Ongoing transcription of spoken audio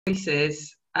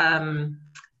voices. So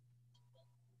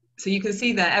you can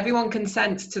see there, everyone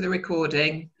consents to the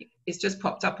recording. It's just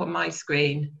popped up on my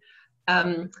screen.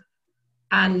 And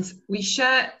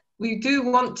we do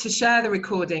want to share the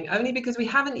recording, only because we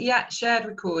haven't yet shared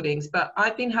recordings, but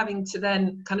I've been having to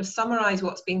then kind of summarize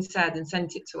what's been said and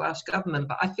sent it to Welsh Government.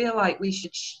 But I feel like we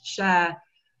should share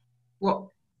what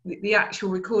the actual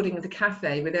recording of the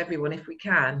cafe with everyone if we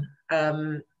can,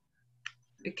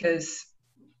 because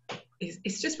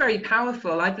it's just very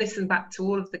powerful. I've listened back to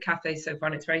all of the cafes so far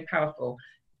and it's very powerful.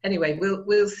 Anyway,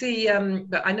 we'll see,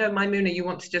 but I know, Mymuna, you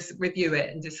want to just review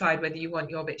it and decide whether you want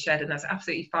your bit shared, and that's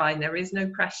absolutely fine. There is no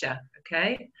pressure,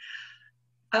 okay?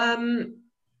 So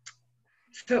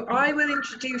I will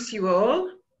introduce you all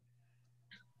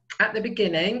at the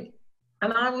beginning,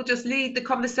 and I will just lead the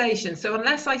conversation. So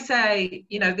unless I say,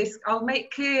 you know, this, I'll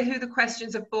make clear who the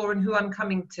questions are for and who I'm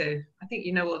coming to. I think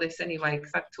you know all this anyway,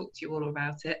 because I've talked to you all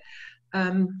about it.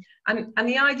 And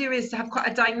the idea is to have quite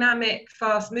a dynamic,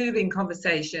 fast-moving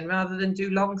conversation rather than do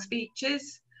long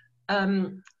speeches,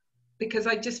 because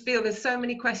I just feel there's so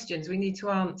many questions we need to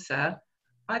answer.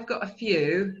 I've got a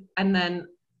few, and then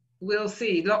we'll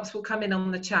see. Lots will come in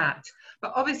on the chat.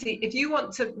 But obviously, if you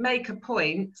want to make a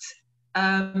point,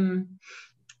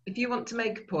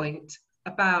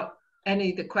 about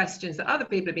any of the questions that other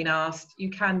people have been asked, you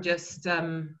can just,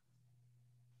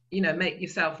 you know, make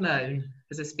yourself known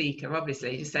as a speaker.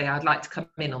 Obviously, just say, I'd like to come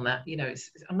in on that. You know,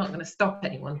 I'm not going to stop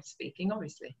anyone speaking,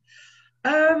 obviously.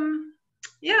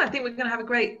 Yeah, I think we're going to have a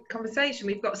great conversation.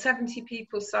 We've got 70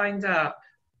 people signed up,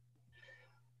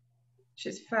 which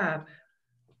is fab.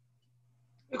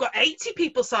 We've got 80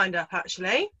 people signed up,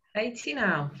 actually. 80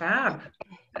 now, fab.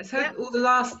 Let's hope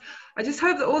I just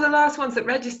hope that all the last ones that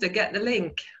register get the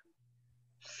link.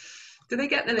 Do they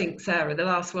get the link, Sarah, the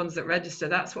last ones that register?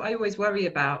 That's what I always worry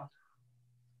about.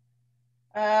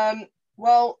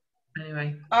 Well,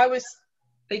 anyway,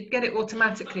 they get it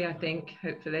automatically, I think,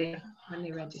 hopefully, when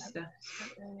they register.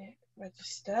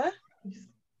 Register.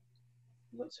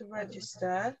 Got to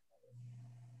register.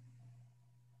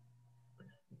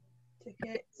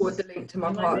 Tickets. Forward the link to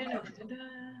my partner.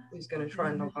 Who's going to try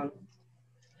and log on.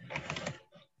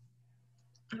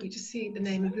 Let me just see the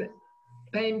name of it.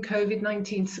 BAME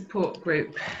COVID-19 support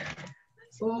group.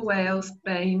 All Wales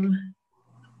BAME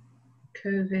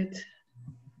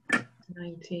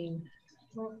COVID-19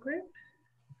 support group.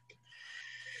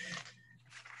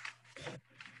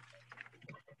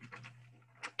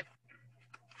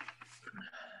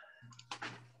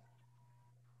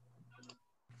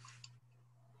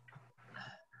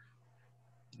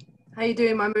 How you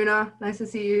doing, Mymuna? Nice to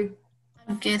see you.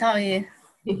 I'm good, how are you?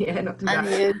 Yeah, not too bad.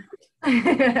 And you?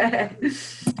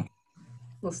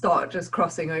 We'll start just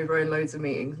crossing over in loads of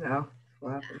meetings now.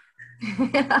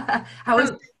 How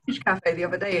was the cafe the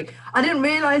other day? I didn't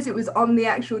realise it was on the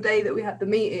actual day that we had the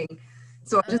meeting,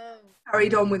 so I just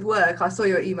carried on with work. I saw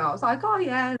your email. I was like, oh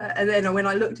yeah, and then when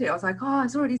I looked at it, I was like, oh,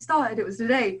 it's already started. It was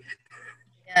today.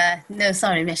 Yeah, no,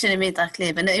 sorry, I should have made that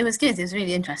clear, but no, it was good. It was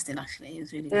really interesting, actually. It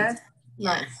was really good.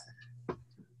 Nice.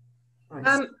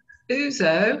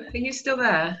 Uzo, are you still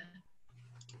there?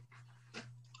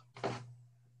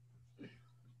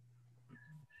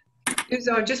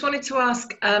 Uzo, I just wanted to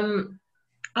ask,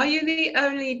 are you the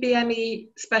only BME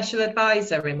special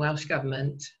advisor in Welsh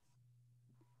Government?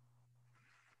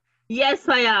 Yes,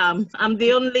 I am. I'm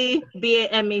the only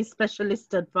BAME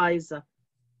specialist advisor.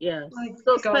 Yes.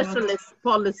 So specialist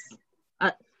policy,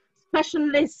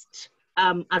 specialist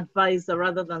advisor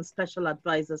rather than special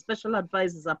advisor. Special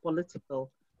advisors are political,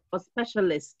 but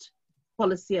specialist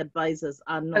policy advisors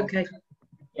are not. Okay.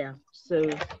 Yeah. So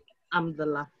I'm the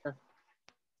latter.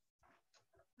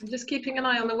 I'm just keeping an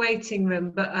eye on the waiting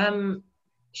room, but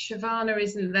Shavanah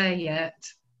isn't there yet.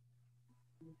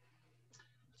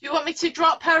 Do you want me to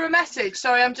drop her a message?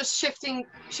 Sorry, I'm just shifting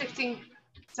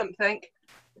something.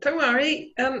 Don't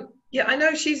worry. Yeah, I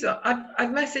know she's.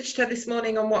 I've messaged her this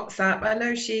morning on WhatsApp. I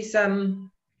know she's.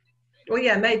 Well,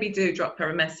 yeah, maybe do drop her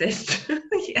a message.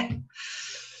 Yeah.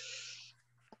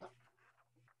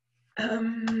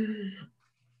 I'm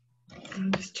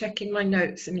just checking my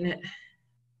notes a minute.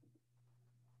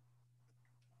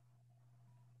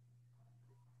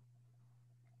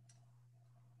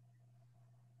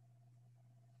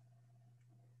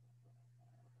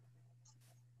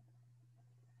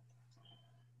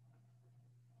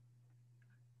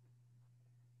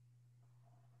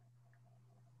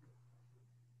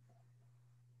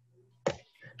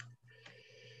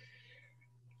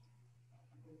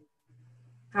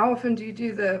 How often do you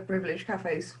do the privilege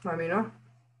cafes, Mymuna?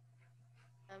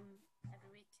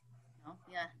 Every week. Oh,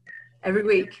 yeah. Every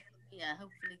week? Yeah,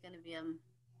 hopefully going to be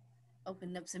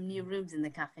opening up some new rooms in the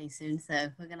cafe soon, so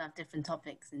we're gonna have different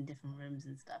topics in different rooms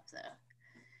and stuff. So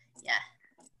yeah,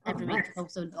 every week.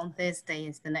 Also on Thursday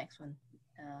is the next one.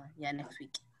 Yeah, next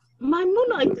week.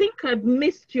 Mymuna, I think I've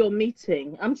missed your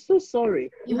meeting. I'm so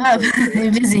sorry. You have.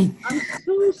 You're busy. I'm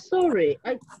so sorry.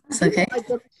 It's okay. I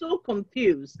got so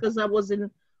confused because I was in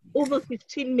over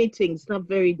 15 meetings that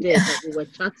very day that we were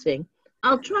chatting.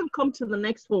 I'll try and come to the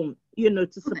next one, to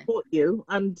support you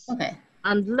and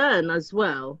learn as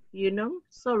well,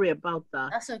 Sorry about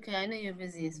that. That's okay. I know you're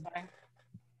busy. It's fine.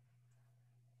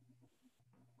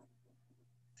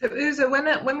 So Uzo,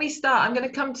 when we start, I'm going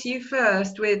to come to you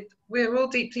first with, we're all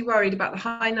deeply worried about the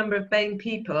high number of BAME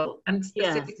people and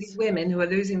specifically women who are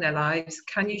losing their lives.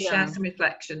 Can you share some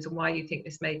reflections on why you think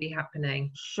this may be happening?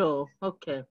 Sure,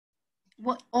 okay.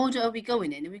 What order are we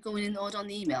going in? Are we going in order on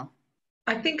the email?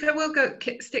 I think I will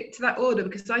stick to that order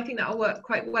because I think that'll work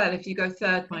quite well if you go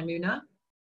third, Mymuna.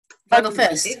 I'll go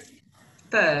first.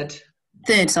 Third.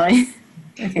 Third, sorry.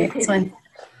 Okay, that's fine.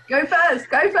 Go first.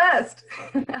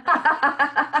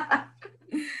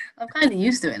 I'm kind of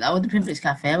used to it now with the Privilege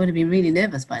Cafe. I would have been really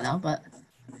nervous by now, but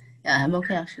yeah, I'm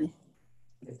okay actually.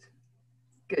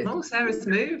 Good. Oh, Sarah's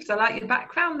moved. I like your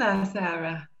background there,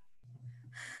 Sarah.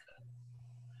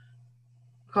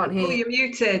 Can't hear. Oh, you're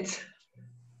muted.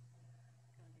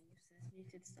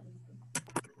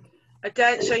 I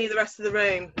don't show you the rest of the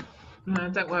room. No,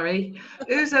 don't worry.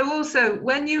 Uzo, also,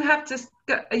 when you have to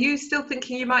go, are you still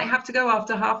thinking you might have to go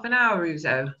after half an hour,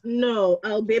 Uzo? No,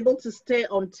 I'll be able to stay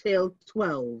until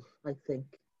 12, I think.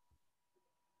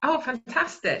 Oh,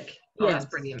 fantastic. Oh, Yes. that's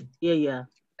brilliant. Yeah.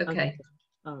 Okay.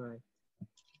 All right.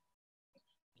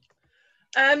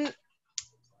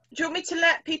 Do you want me to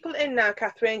let people in now,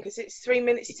 Catherine? Because it's 3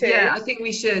 minutes to. Yeah, I think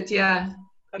we should, yeah.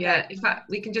 Okay. Yeah, in fact,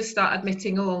 we can just start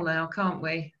admitting all now, can't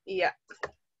we? Yeah.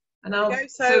 And I'll, Okay,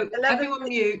 so 11, everyone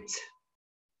mute.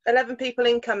 11 people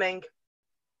incoming.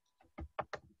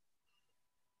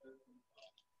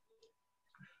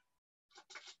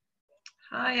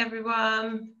 Hi,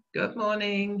 everyone. Good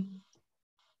morning.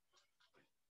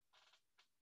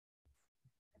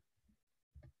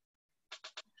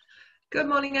 Good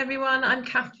morning, everyone. I'm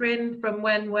Catherine from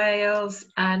WEN Wales,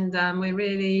 and we're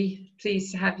really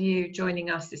pleased to have you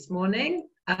joining us this morning.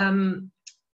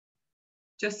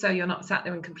 Just so you're not sat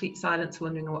there in complete silence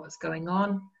wondering what's going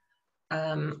on,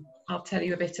 I'll tell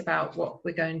you a bit about what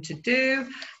we're going to do,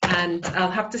 and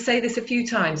I'll have to say this a few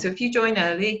times. So if you join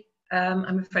early,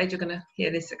 I'm afraid you're going to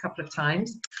hear this a couple of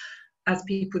times as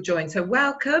people join. So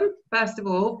welcome, first of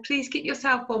all. Please keep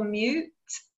yourself on mute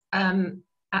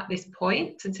at this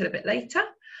point until a bit later.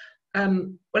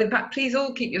 Well, in fact, please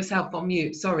all keep yourself on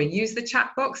mute. Sorry, use the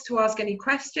chat box to ask any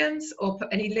questions or put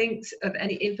any links of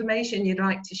any information you'd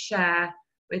like to share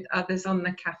with others on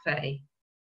the cafe.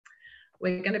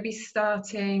 We're going to be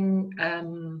starting,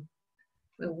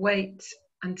 we'll wait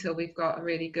until we've got a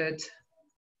really good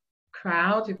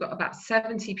crowd. We've got about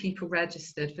 70 people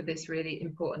registered for this really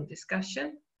important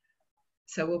discussion.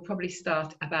 So we'll probably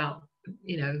start about,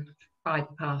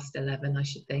 11:05, I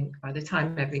should think, by the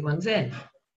time everyone's in.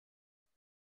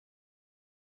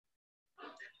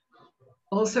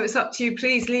 Also, it's up to you.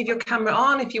 Please leave your camera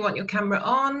on if you want your camera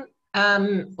on,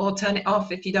 or turn it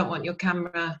off if you don't want your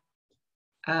camera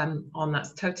on.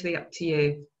 That's totally up to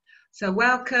you. So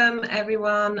welcome,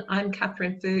 everyone. I'm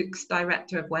Catherine Fuchs,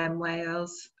 Director of WEN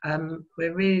Wales.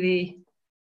 We're really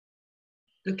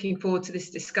looking forward to this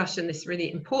discussion, this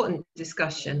really important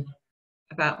discussion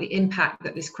about the impact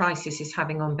that this crisis is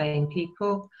having on BAME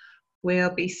people.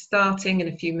 We'll be starting in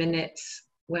a few minutes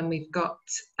when we've got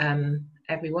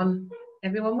everyone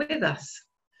with us.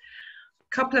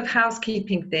 A couple of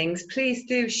housekeeping things. Please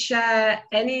do share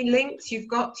any links you've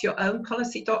got to your own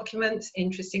policy documents,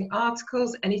 interesting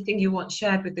articles, anything you want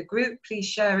shared with the group. Please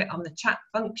share it on the chat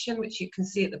function, which you can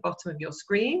see at the bottom of your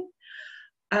screen.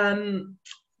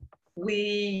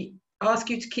 We ask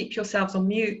you to keep yourselves on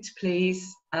mute,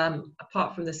 please,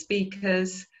 apart from the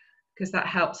speakers, because that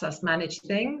helps us manage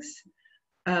things.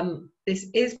 This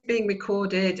is being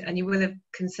recorded and you will have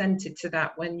consented to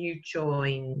that when you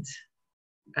joined.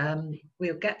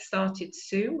 We'll get started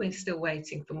soon. We're still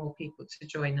waiting for more people to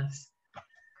join us.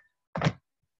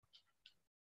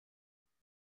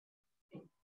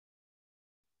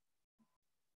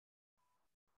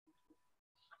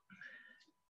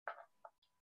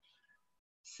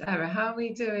 Sarah, how are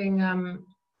we doing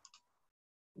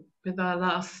with our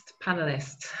last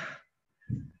panelist?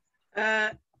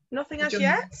 Nothing as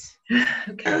yet.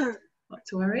 Okay, not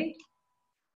to worry.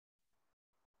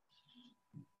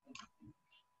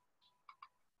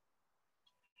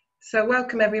 So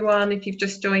welcome everyone, if you've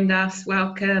just joined us,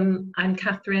 welcome. I'm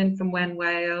Catherine from WEN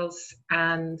Wales,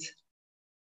 and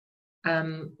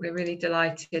We're really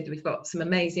delighted. We've got some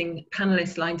amazing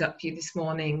panellists lined up for you this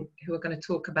morning who are going to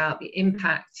talk about the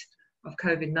impact of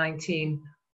COVID-19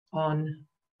 on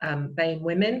BAME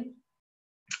women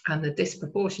and the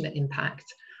disproportionate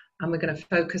impact. And we're going to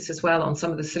focus as well on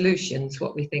some of the solutions,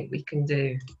 what we think we can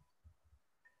do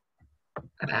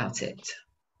about it.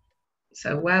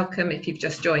 So welcome if you've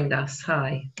just joined us.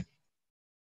 Hi.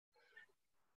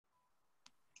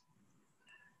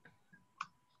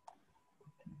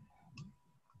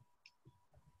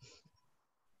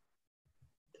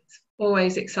 It's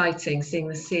always exciting seeing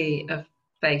the sea of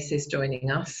faces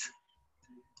joining us.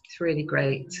 It's really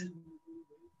great.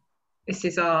 This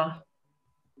is our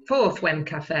 4th WEN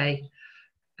Cafe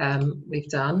we've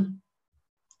done.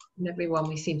 And everyone,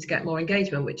 we seem to get more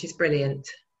engagement, which is brilliant.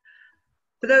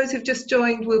 For those who've just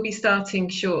joined, we'll be starting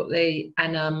shortly,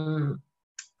 and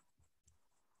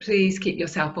please keep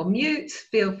yourself on mute.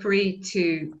 Feel free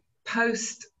to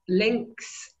post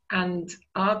links and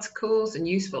articles and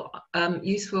useful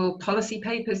policy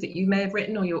papers that you may have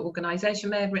written or your organisation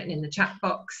may have written in the chat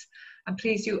box. And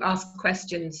please do ask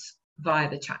questions via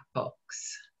the chat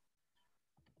box.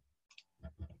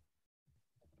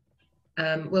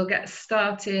 We'll get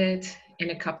started in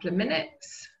a couple of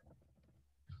minutes.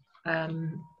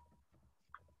 And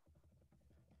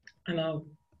I'll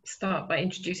start by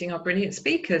introducing our brilliant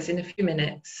speakers in a few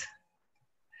minutes.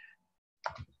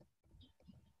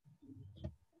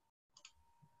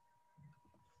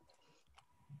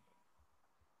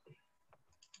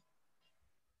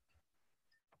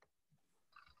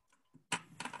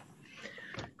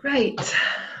 Great.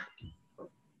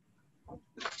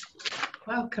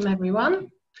 Welcome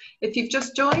everyone. If you've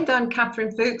just joined, I'm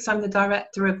Catherine Fuchs. I'm the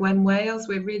director of WEN Wales.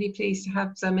 We're really pleased to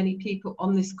have so many people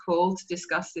on this call to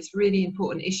discuss this really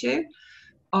important issue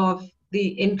of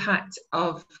the impact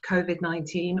of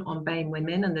COVID-19 on BAME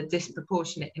women and the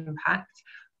disproportionate impact.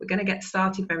 We're going to get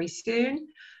started very soon.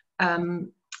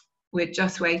 We're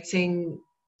just waiting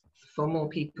for more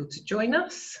people to join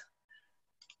us.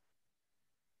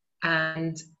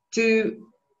 And do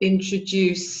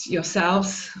introduce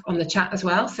yourselves on the chat as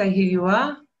well. Say who you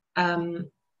are,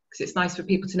 because it's nice for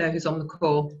people to know who's on the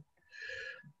call.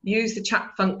 Use the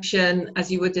chat function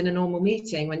as you would in a normal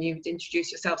meeting when you'd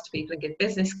introduce yourselves to people and give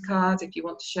business cards. If you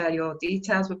want to share your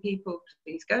details with people,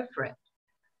 please go for it.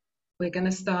 We're going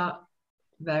to start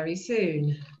very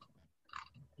soon.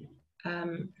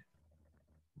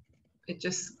 We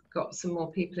just got some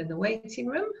more people in the waiting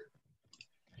room.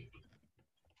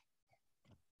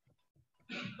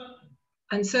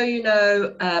 And so, you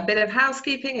know, a bit of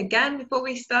housekeeping again before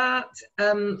we start.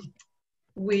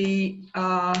 We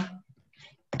are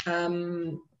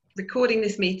recording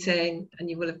this meeting, and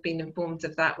you will have been informed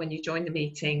of that when you joined the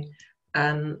meeting.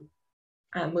 And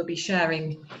we'll be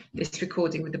sharing this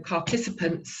recording with the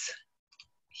participants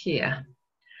here.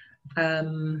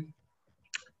 Just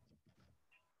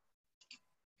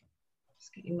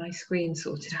getting my screen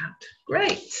sorted out.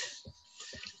 Great.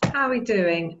 How are we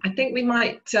doing? I think we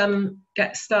might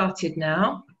get started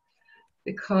now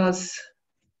because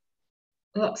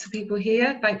lots of people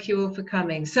here. Thank you all for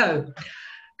coming. So,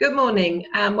 good morning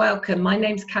and welcome. My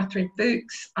name's Catherine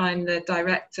Fuchs. I'm the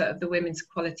director of the Women's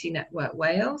Equality Network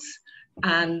Wales,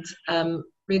 and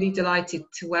really delighted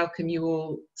to welcome you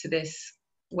all to this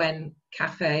WEN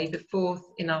Cafe, the 4th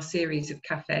in our series of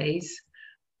cafes,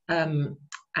 and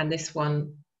this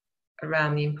one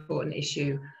around the important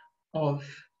issue of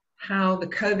how the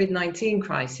COVID-19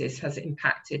 crisis has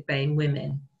impacted BAME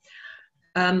women.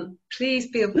 Please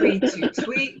feel free to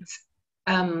tweet.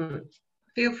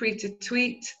 Feel free to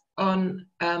tweet on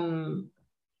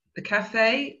the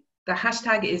cafe. The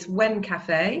hashtag is WEN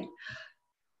Cafe.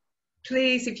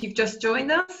 Please, if you've just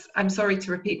joined us, I'm sorry to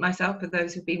repeat myself for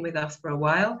those who've been with us for a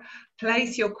while,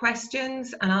 place your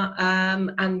questions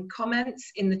and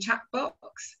comments in the chat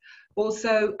box.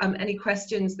 Also, any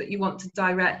questions that you want to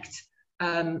direct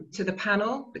to the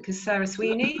panel, because Sarah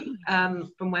Sweeney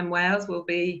from WEN Wales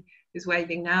who's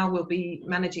waving now, will be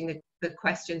managing the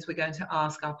questions we're going to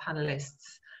ask our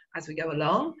panellists as we go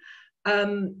along.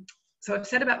 So I've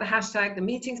said about the hashtag, the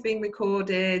meeting's being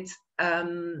recorded,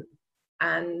 and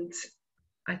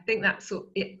I think that's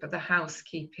it for the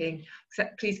housekeeping,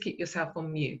 except please keep yourself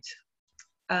on mute.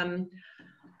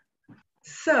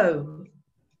 So,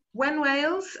 WEN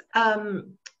Wales,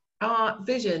 our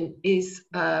vision is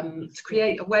to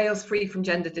create a Wales free from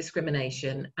gender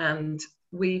discrimination, and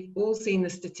we've all seen the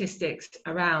statistics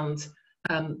around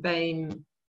BAME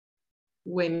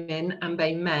women and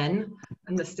BAME men,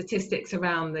 and the statistics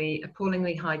around the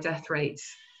appallingly high death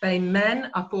rates BAME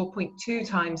men are 4.2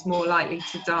 times more likely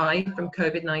to die from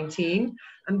COVID-19,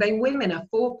 and BAME women are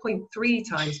 4.3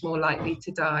 times more likely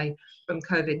to die from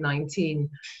COVID-19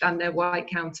 than their white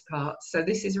counterparts. So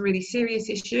this is a really serious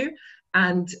issue,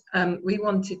 and we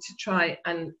wanted to try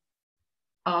and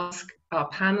ask our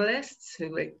panelists,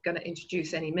 who we're going to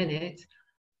introduce any minute,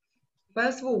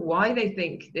 first of all, why they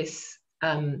think this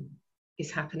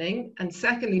is happening, and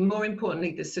secondly, more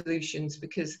importantly, the solutions,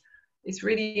 because it's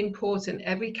really important.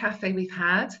 Every cafe we've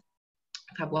had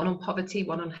one on poverty,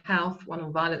 one on health, one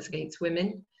on violence against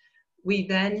women. We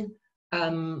then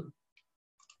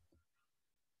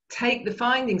take the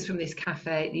findings from these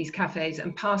cafes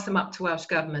and pass them up to Welsh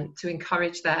Government to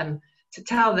encourage them, to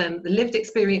tell them the lived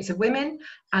experience of women,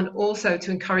 and also to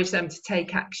encourage them to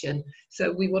take action.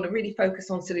 So we want to really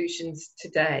focus on solutions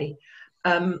today.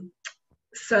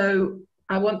 So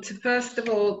I want to first of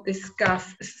all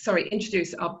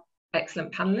introduce our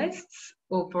excellent panelists,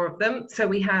 all four of them. So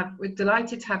we're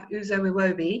delighted to have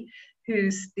Iwobi,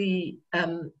 who's the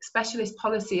Specialist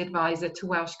Policy Advisor to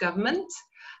Welsh Government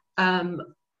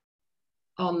on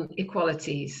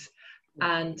Equalities.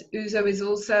 And Uzo is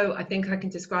also, I think I can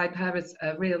describe her as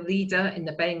a real leader in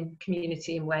the BAME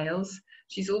community in Wales.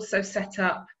 She's also set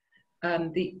up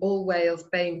the All Wales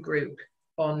BAME group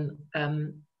on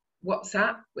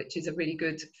WhatsApp, which is a really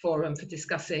good forum for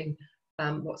discussing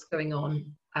what's going on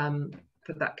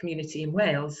for that community in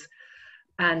Wales.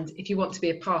 And if you want to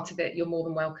be a part of it, you're more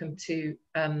than welcome to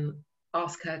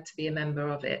ask her to be a member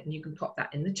of it, and you can pop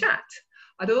that in the chat.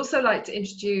 I'd also like to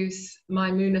introduce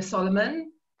Mymuna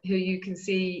Solomon, who you can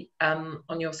see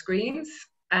on your screens.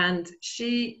 And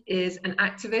she is an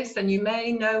activist, and you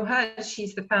may know her.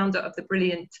 She's the founder of the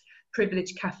brilliant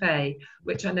Privilege Cafe,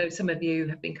 which I know some of you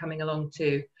have been coming along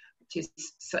to, which is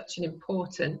such an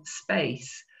important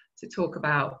space to talk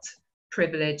about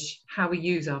privilege, how we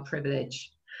use our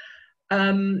privilege.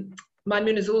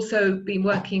 Mymuna's also been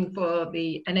working for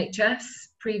the NHS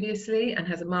previously and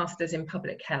has a master's in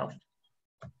public health.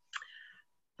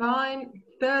 Fine.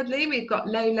 Thirdly, we've got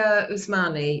Leila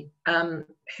Usmani,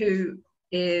 who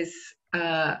is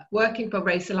working for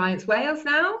Race Alliance Wales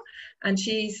now, and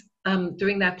she's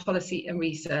doing their policy and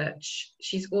research.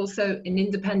 She's also an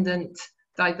independent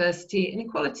diversity and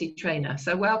equality trainer.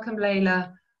 So welcome,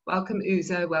 Leila, welcome,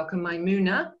 Uzo, welcome,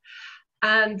 Mymuna.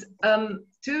 And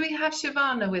do we have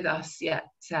Shavanah with us yet,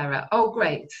 Sarah? Oh,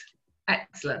 great.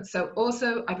 Excellent. So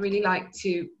also, I'd really like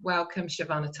to welcome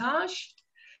Shavanah Taj,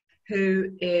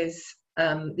 who is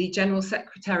the General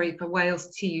Secretary for Wales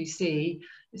TUC,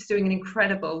 is doing an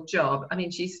incredible job. I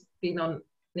mean, she's been on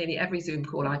nearly every Zoom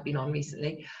call I've been on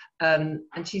recently, and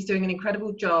she's doing an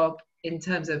incredible job in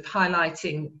terms of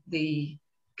highlighting the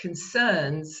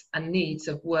concerns and needs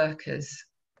of workers,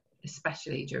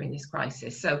 especially during this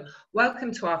crisis. So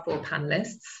welcome to our four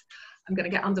panelists. I'm going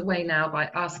to get underway now by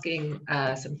asking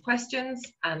some questions,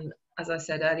 and as I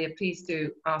said earlier, please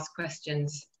do ask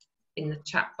questions in the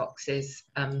chat boxes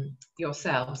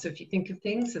yourselves. So if you think of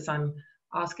things as I'm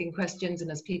asking questions and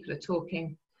as people are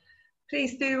talking,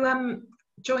 please do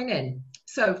join in.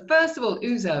 So first of all,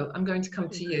 Uzo, I'm going to come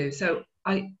to you. So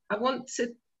I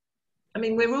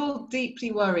mean, we're all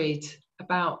deeply worried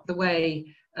about the way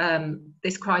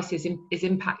this crisis is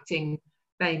impacting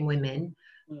BAME women,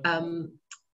 and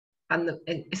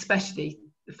especially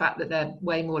the fact that they're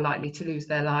way more likely to lose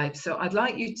their lives. So I'd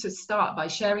like you to start by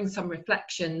sharing some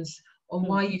reflections on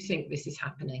why you think this is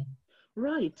happening.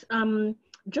 Right.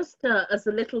 Just as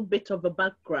a little bit of a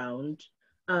background,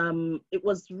 it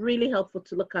was really helpful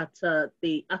to look at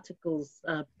the articles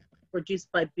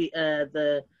produced by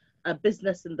the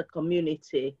Business in the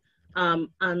Community,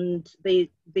 and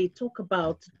they talk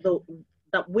about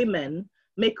that women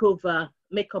make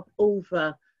up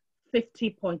over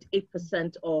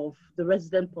 50.8% of the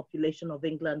resident population of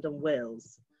England and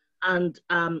Wales. And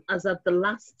as at the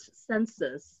last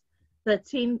census,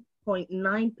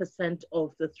 13.9%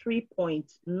 of the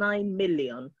 3.9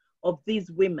 million of these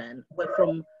women were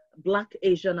from Black,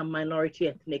 Asian, and minority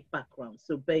ethnic backgrounds,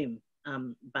 so BAME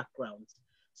backgrounds.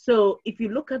 So if you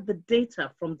look at the data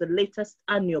from the latest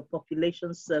annual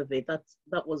population survey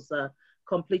that was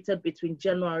completed between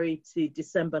January to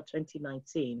December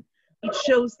 2019, it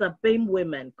shows that BAME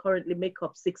women currently make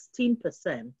up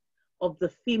 16% of the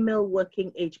female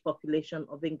working age population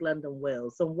of England and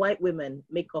Wales, and white women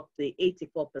make up the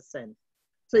 84%.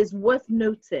 So it's worth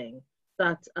noting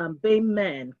that BAME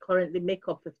men currently make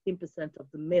up 15% of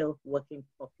the male working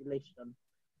population.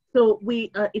 So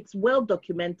it's well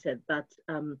documented that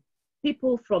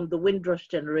people from the Windrush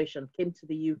generation came to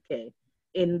the UK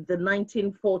in the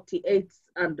 1948s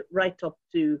and right up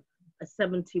to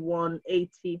 71,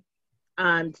 80.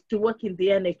 and to work in the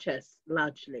NHS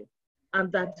largely, and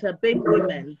that BAME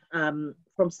women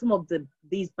from some of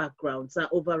these backgrounds are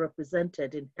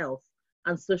overrepresented in health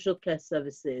and social care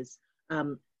services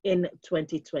in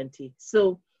 2020.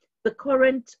 So the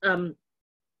current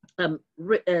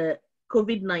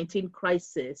COVID-19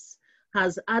 crisis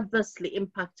has adversely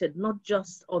impacted not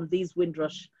just on these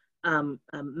Windrush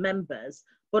members,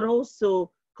 but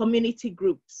also community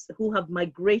groups who have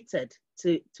migrated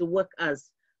to work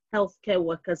as healthcare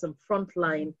workers and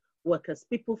frontline workers,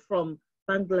 people from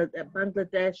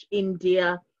Bangladesh,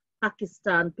 India,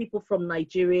 Pakistan, people from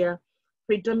Nigeria.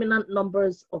 Predominant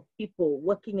numbers of people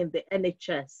working in the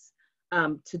NHS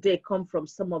today come from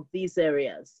some of these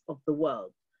areas of the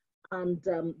world. And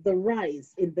the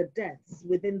rise in the deaths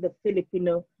within the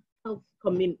Filipino health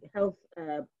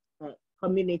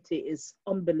community is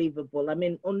unbelievable. I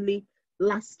mean, only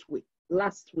last week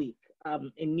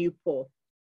in Newport,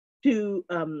 2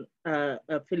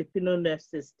 Filipino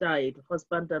nurses died,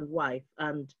 husband and wife,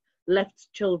 and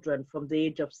left children from the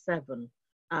age of 7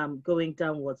 going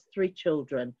downwards, 3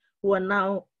 children who are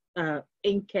now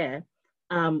in care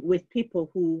with people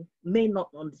who may not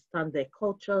understand their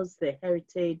cultures, their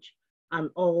heritage,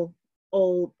 and all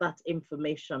that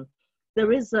information.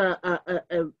 There is a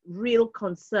real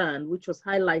concern, which was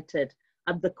highlighted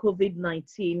at the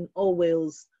COVID-19 All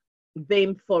Wales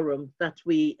BAME Forum that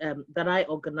I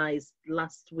organized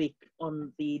last week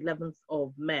on the 11th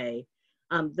of May.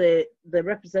 The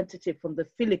representative from the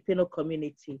Filipino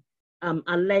community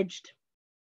alleged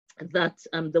that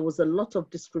there was a lot of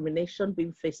discrimination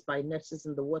being faced by nurses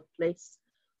in the workplace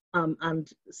and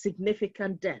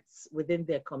significant deaths within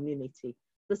their community.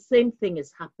 The same thing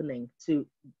is happening to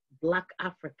Black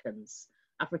Africans,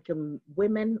 African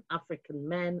women, African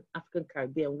men, African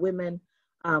Caribbean women.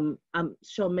 I'm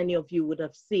sure many of you would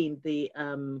have seen the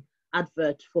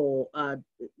advert for,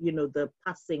 the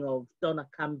passing of Donna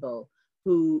Campbell,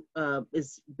 who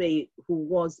was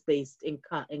based in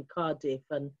Cardiff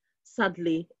and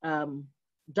sadly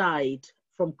died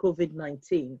from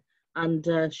COVID-19.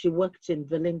 And she worked in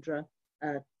Velindre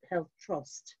Health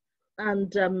Trust.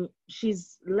 And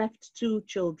she's left 2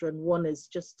 children. One is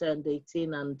just turned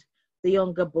 18 and the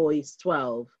younger boy is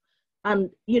 12. And,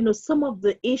 some of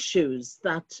the issues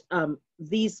that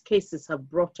these cases have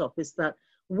brought up is that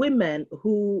women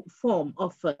who form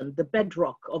often the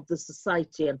bedrock of the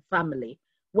society and family,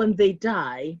 when they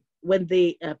die, when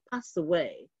they pass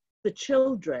away, the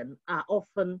children are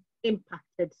often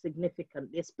impacted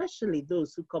significantly, especially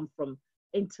those who come from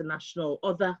international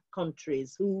other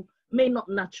countries who may not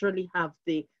naturally have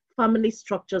the family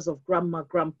structures of grandma,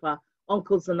 grandpa,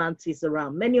 uncles and aunties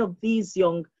around. Many of these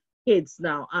young kids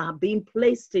now are being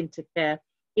placed into care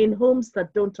in homes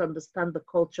that don't understand the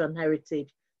culture and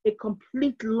heritage, a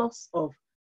complete loss of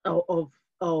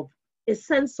a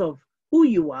sense of who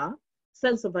you are,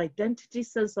 sense of identity,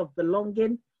 sense of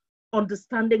belonging,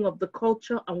 understanding of the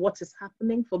culture and what is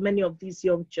happening for many of these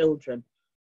young children.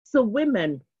 So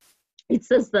women, it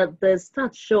says that the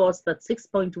stats show us that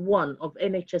 6.1 of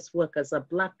NHS workers are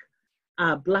Black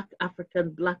African,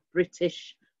 Black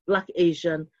British, Black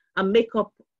Asian, and make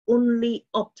up only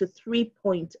up to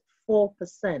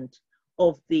 3.4%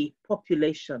 of the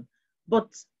population.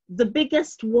 But the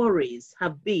biggest worries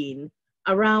have been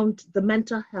around the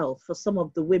mental health for some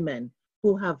of the women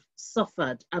who have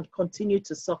suffered and continue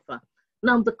to suffer.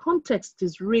 Now, the context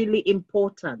is really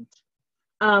important.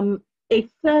 A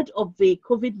third of the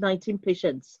COVID-19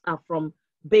 patients are from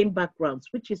BAME backgrounds,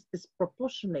 which is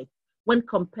disproportionate when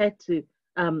compared to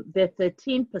their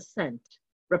 13%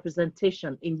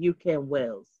 representation in UK and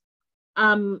Wales.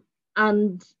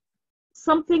 And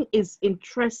something is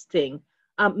interesting.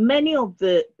 Many of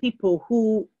the people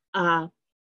who have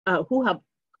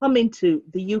come into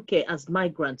the UK as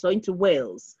migrants or into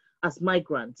Wales as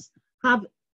migrants have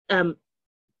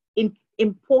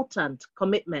important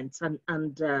commitments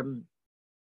and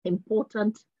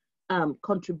important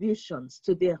contributions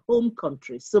to their home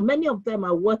countries. So many of them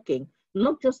are working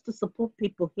not just to support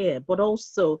people here, but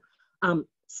also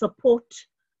support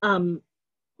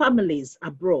families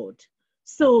abroad.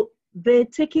 So they're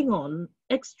taking on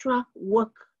extra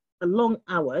work, long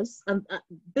hours, and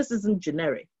this isn't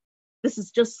generic. This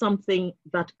is just something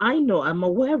that I know, I'm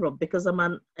aware of, because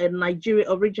I'm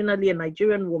originally a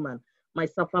Nigerian woman.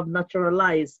 Myself, I've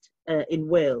naturalized in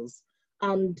Wales.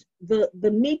 And the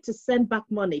need to send back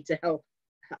money to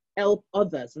help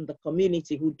others in the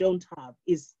community who don't have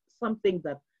is something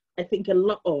that I think a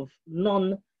lot of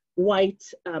non-white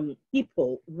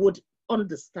people would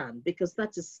understand, because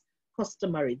that is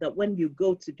customary, that when you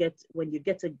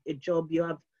get a job, you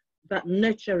have that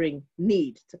nurturing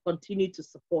need to continue to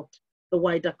support the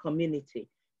wider community.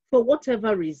 For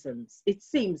whatever reasons, it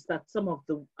seems that some of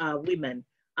the women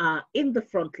are in the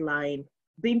front line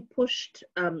being pushed.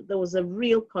 There was a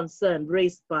real concern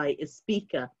raised by a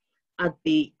speaker at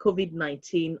the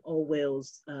COVID-19 WEN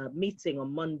Wales meeting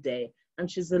on Monday, and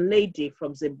she's a lady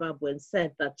from Zimbabwe, and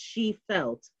said that she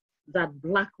felt that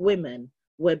Black women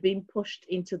were being pushed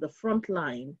into the front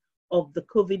line of the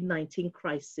COVID-19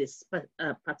 crisis,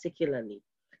 particularly.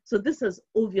 So this has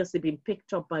obviously been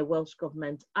picked up by Welsh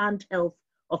government and health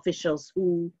officials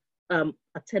who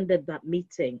attended that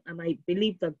meeting. And I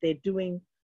believe that they're doing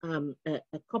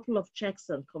a couple of checks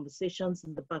and conversations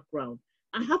in the background.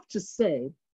 I have to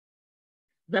say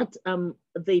that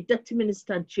the Deputy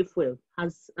Minister and Chief Whip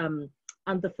has, and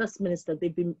the First Minister,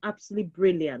 they've been absolutely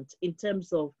brilliant in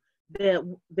terms of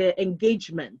their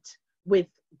engagement with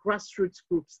grassroots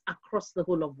groups across the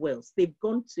whole of Wales. They've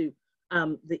gone to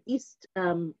the East,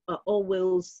 all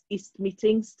Wales East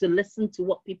meetings to listen to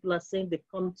what people are saying.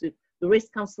 They've come to the Race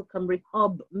Council Cymru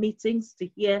Hub meetings to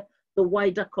hear the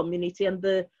wider community, and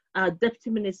the Deputy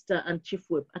Minister and Chief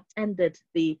Whip attended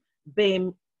the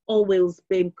BAME, All Wales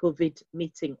BAME COVID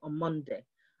meeting on Monday.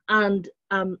 And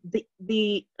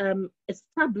the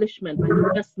establishment by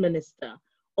the First Minister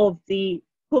of the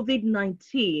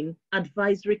COVID-19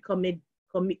 Advisory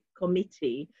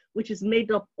Committee, which is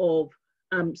made up of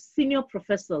senior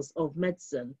professors of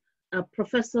medicine,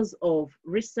 professors of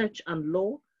research and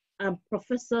law,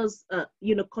 professors,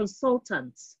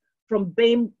 consultants from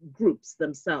BAME groups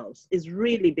themselves, is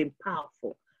really been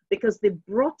powerful, because they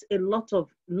brought a lot of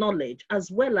knowledge,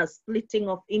 as well as splitting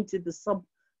off into the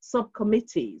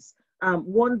subcommittees,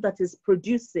 one that is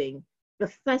producing the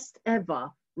first ever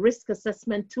risk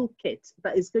assessment toolkit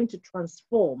that is going to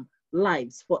transform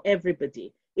lives for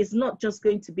everybody. It's not just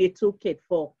going to be a toolkit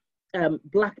for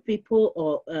Black people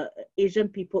or Asian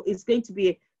people. It's going to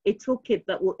be a toolkit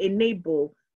that will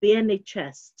enable the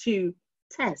NHS to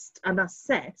test and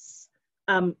assess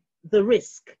the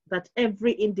risk that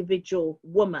every individual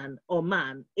woman or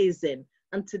man is in,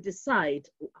 and to decide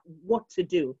what to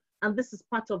do. And this is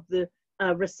part of the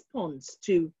response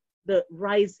to the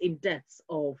rise in deaths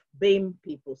of BAME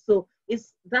people. So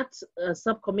that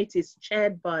subcommittee is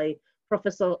chaired by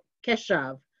Professor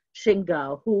Keshav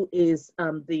Shingal, who is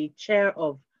the chair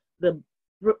of the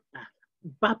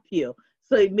BAPIO.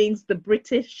 So it means the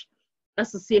British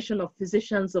Association of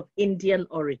Physicians of Indian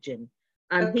Origin.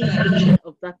 And he's the chair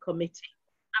of that committee.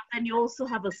 And then you also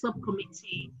have a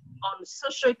subcommittee on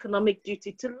socioeconomic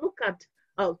duty to look at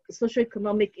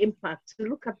socioeconomic impact, to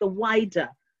look at the wider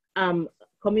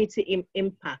community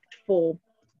impact for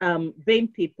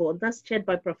BAME people. And that's chaired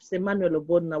by Professor Emmanuel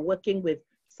Obodna, working with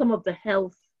some of the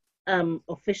health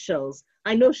officials.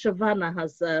 I know Shavanah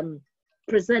has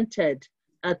presented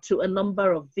to a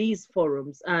number of these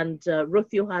forums, and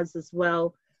Rothio has as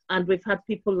well. And we've had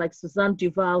people like Suzanne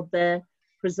Duval there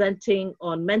presenting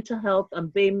on mental health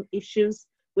and BAME issues.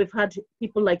 We've had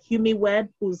people like Humi Webb,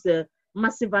 who's a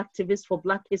massive activist for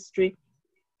Black history,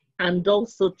 and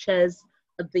also chairs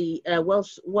the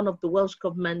one of the Welsh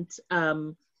government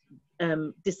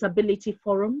disability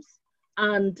forums.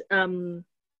 And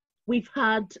we've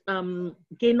had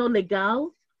Geno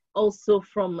Legal, also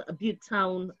from Butte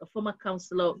Town, a former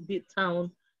councillor of Butte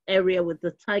Town area with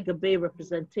the Tiger Bay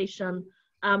representation.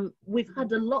 We've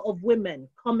had a lot of women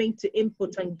coming to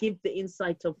input and give the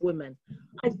insight of women.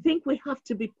 I think we have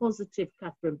to be positive,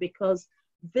 Catherine, because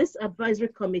this advisory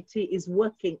committee is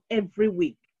working every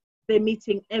week. They're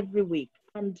meeting every week,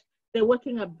 and they're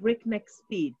working at breakneck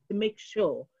speed to make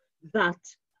sure that,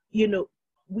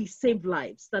 we save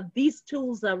lives, that these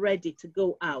tools are ready to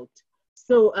go out.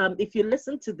 So if you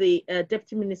listen to the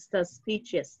Deputy Minister's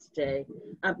speech yesterday,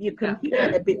 you can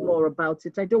hear a bit more about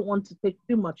it. I don't want to take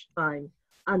too much time.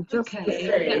 And just to say,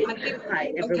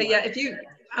 hi, everyone. If you,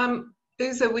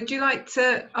 Uzo, would you like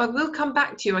to, I will come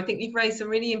back to you. I think you've raised some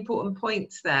really important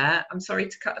points there. I'm sorry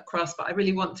to cut across, but I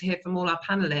really want to hear from all our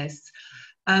panellists.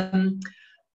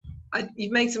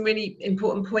 You've made some really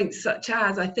important points, such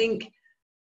as, I think,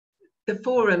 the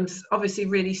forum's obviously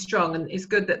really strong, and it's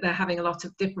good that they're having a lot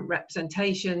of different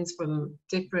representations from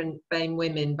different BAME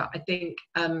women. But I think,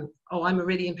 I'm a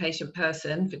really impatient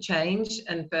person for change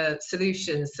and for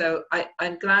solutions. So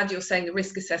I'm glad you're saying the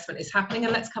risk assessment is happening,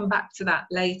 and let's come back to that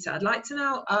later. I'd like to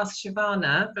now ask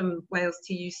Shavanah from Wales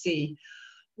TUC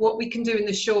what we can do in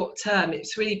the short term.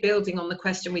 It's really building on the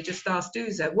question we just asked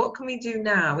Uzo. What can we do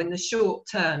now in the short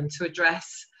term to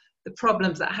address the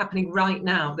problems that are happening right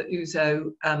now that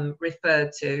Uzo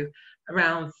referred to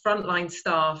around frontline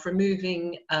staff,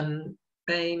 removing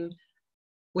BAME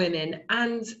women,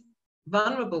 and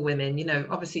vulnerable women, you know,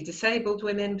 obviously disabled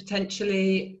women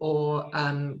potentially, or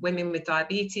women with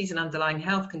diabetes and underlying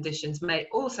health conditions may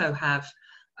also have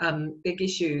big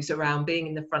issues around being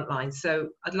in the front line. So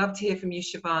I'd love to hear from you,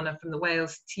 Shavanah, from the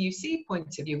Wales TUC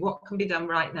point of view. What can be done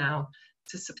right now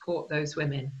to support those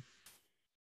women?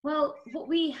 Well, what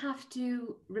we have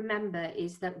to remember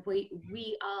is that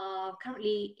we are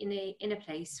currently in a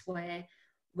place where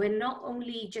we're not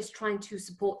only just trying to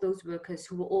support those workers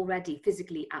who are already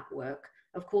physically at work.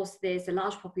 Of course, there's a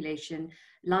large population,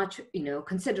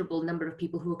 considerable number of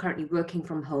people who are currently working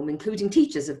from home, including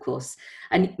teachers, of course.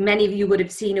 And many of you would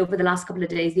have seen over the last couple of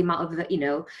days the amount of,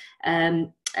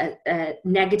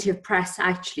 negative press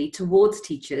actually towards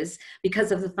teachers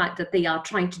because of the fact that they are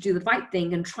trying to do the right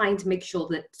thing and trying to make sure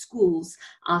that schools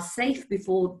are safe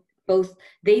before both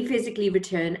they physically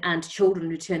return and children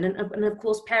return, and of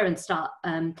course parents start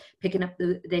picking up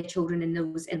their children in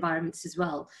those environments as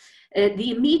well.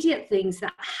 The immediate things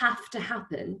that have to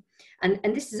happen, and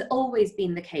this has always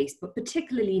been the case, but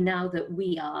particularly now that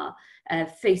we are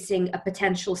facing a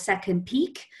potential second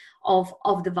peak of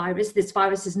the virus. This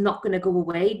virus is not going to go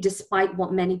away, despite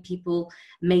what many people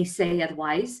may say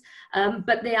otherwise.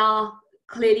 But there are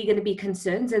clearly going to be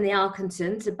concerns, and there are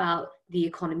concerns about the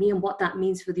economy and what that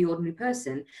means for the ordinary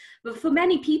person. But for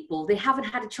many people, they haven't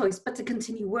had a choice but to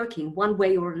continue working one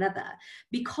way or another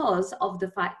because of the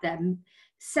fact that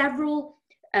several,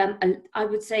 I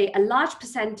would say a large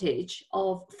percentage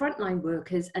of frontline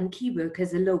workers and key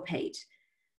workers are low paid.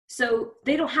 So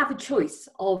they don't have a choice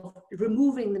of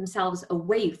removing themselves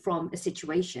away from a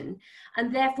situation.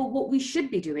 And therefore, what we should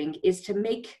be doing is to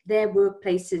make their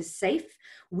workplaces safe.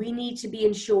 We need to be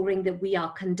ensuring that we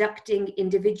are conducting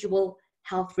individual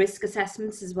health risk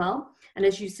assessments as well. And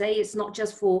as you say, it's not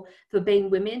just for BAME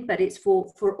women, but it's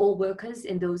for all workers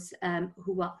in those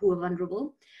who are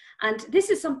vulnerable. And this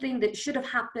is something that should have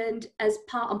happened as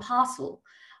part and parcel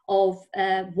of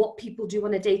what people do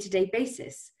on a day-to-day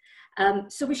basis.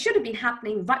 So it should have been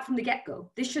happening right from the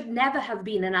get-go. This should never have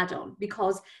been an add-on,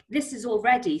 because this is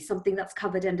already something that's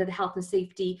covered under the health and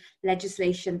safety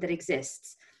legislation that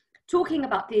exists. Talking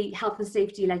about the health and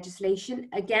safety legislation,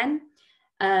 again,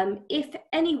 if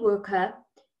any worker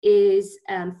is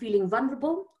feeling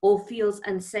vulnerable or feels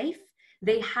unsafe,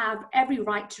 they have every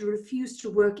right to refuse to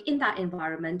work in that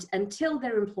environment until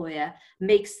their employer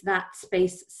makes that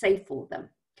space safe for them.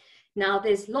 Now,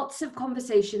 there's lots of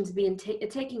conversations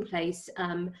taking place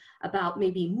about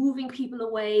maybe moving people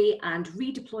away and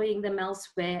redeploying them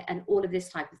elsewhere and all of this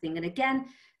type of thing. And again,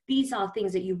 these are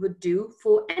things that you would do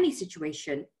for any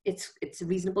situation. It's a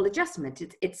reasonable adjustment.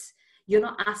 You're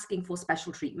not asking for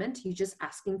special treatment. You're just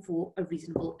asking for a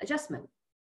reasonable adjustment.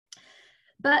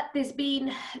 But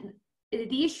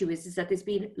the issue is that there's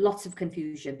been lots of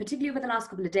confusion, particularly over the last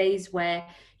couple of days, where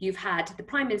you've had the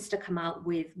Prime Minister come out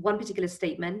with one particular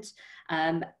statement,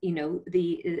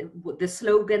 the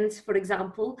slogans, for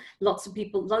example, loads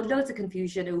of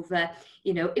confusion over,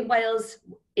 in Wales,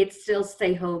 it's still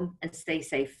stay home and stay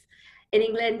safe. In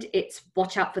England, it's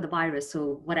watch out for the virus,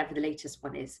 or whatever the latest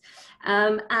one is.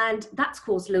 And that's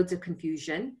caused loads of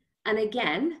confusion. And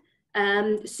again,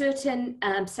 certain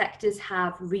sectors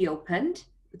have reopened,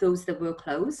 those that were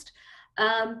closed,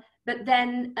 but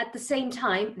then at the same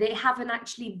time they haven't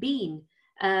actually been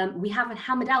we haven't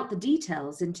hammered out the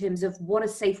details in terms of what a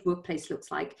safe workplace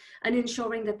looks like, and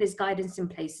ensuring that there's guidance in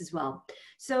place as well.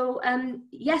 So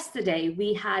yesterday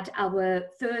we had our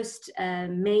first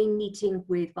main meeting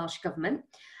with Welsh Government,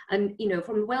 and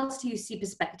from the Wales TUC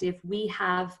perspective, we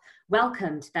have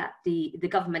welcomed that the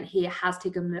government here has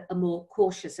taken a more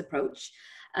cautious approach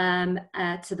to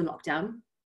the lockdown,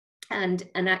 and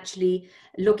actually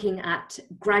looking at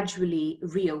gradually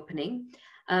reopening.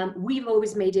 We've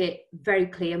always made it very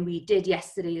clear, and we did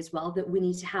yesterday as well, that we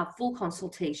need to have full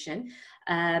consultation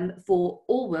for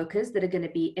all workers that are going to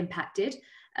be impacted.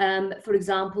 For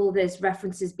example, there's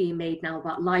references being made now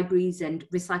about libraries and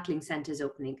recycling centres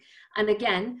opening. And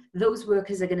again, those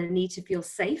workers are going to need to feel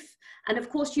safe. And of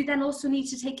course, you then also need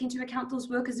to take into account those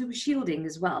workers who are shielding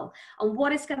as well. And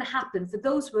what is going to happen for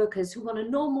those workers who on a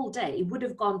normal day would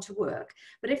have gone to work,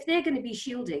 but if they're going to be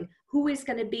shielding, who is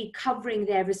going to be covering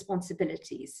their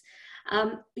responsibilities?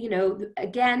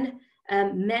 Again,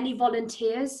 many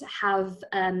volunteers have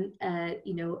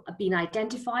been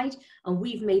identified, and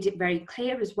we've made it very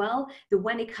clear as well that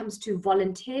when it comes to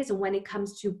volunteers and when it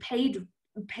comes to paid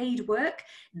work,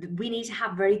 we need to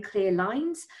have very clear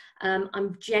lines.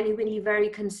 I'm genuinely very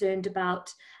concerned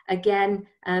about, again,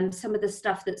 some of the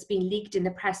stuff that's been leaked in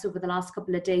the press over the last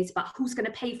couple of days about who's going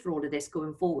to pay for all of this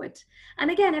going forward. And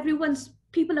again,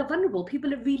 people are vulnerable,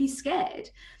 people are really scared.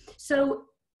 So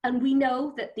And we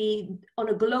know that on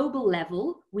a global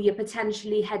level, we are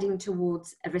potentially heading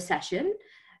towards a recession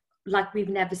like we've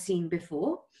never seen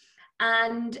before.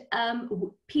 And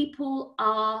people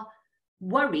are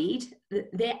worried,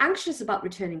 they're anxious about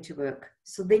returning to work.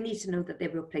 So they need to know that their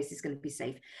workplace is going to be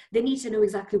safe. They need to know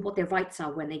exactly what their rights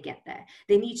are when they get there.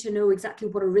 They need to know exactly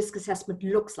what a risk assessment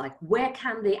looks like. Where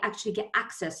can they actually get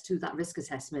access to that risk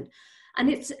assessment? And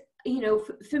it's, you know,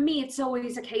 for me, it's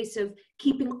always a case of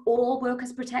keeping all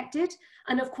workers protected.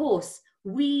 And of course,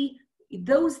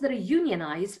 those that are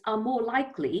unionized are more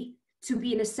likely to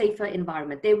be in a safer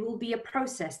environment. There will be a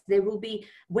process. There will be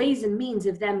ways and means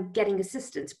of them getting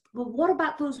assistance. But what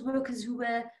about those workers who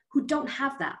don't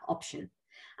have that option?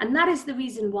 And that is the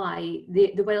reason why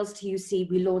the Wales TUC,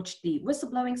 we launched the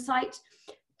whistleblowing site.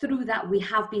 Through that, we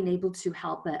have been able to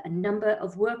help a number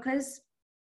of workers.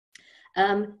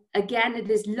 Again,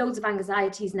 there's loads of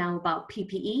anxieties now about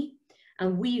PPE.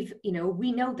 And we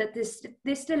know that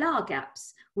there still are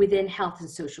gaps within health and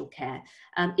social care.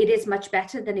 It is much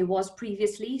better than it was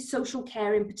previously. Social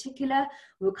care in particular,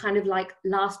 were kind of like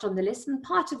last on the list. And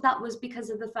part of that was because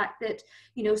of the fact that,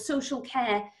 you know, social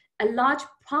care, a large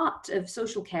part of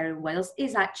social care in Wales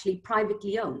is actually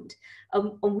privately owned.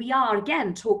 And we are,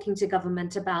 again, talking to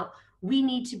government about we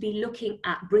need to be looking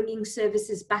at bringing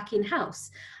services back in-house.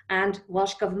 And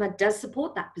Welsh Government does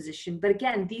support that position. But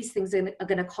again, these things are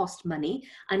going to cost money.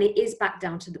 And it is back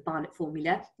down to the Barnett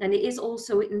formula. And it is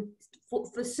also,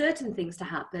 for certain things to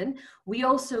happen, we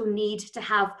also need to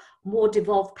have more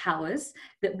devolved powers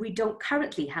that we don't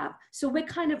currently have. So we're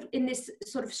kind of in this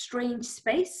sort of strange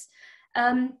space.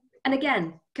 And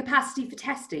again, capacity for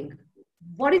testing.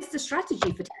 What is the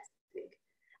strategy for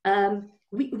testing?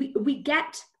 We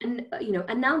get,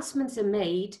 announcements are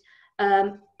made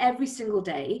every single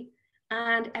day,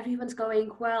 and everyone's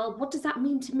going, well, what does that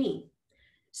mean to me?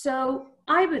 So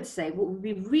I would say what would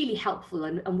be really helpful,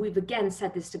 and we've again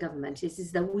said this to government,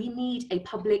 is that we need a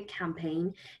public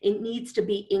campaign. It needs to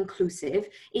be inclusive.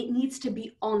 It needs to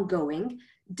be ongoing.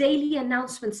 Daily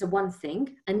announcements are one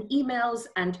thing, and emails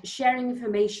and sharing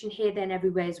information here, then,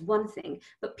 everywhere is one thing,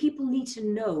 but people need to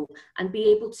know and be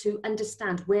able to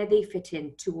understand where they fit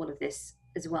in to all of this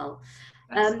as well.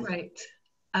 That's great.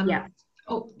 Yeah.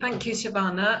 Oh, thank you,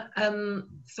 Shavanah.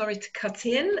 Sorry to cut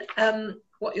in.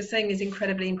 What you're saying is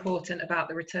incredibly important about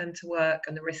the return to work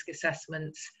and the risk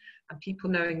assessments and people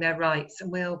knowing their rights.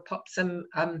 And we'll pop some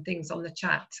things on the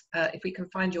chat. If we can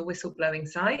find your whistleblowing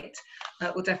site,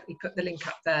 we'll definitely put the link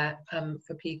up there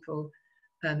for people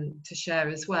to share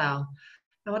as well.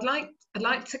 Now, I'd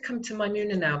like to come to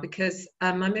Mymuna now, because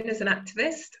Mymuna is an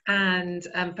activist and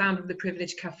founder of the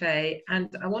Privilege Cafe, and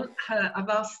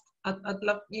I'd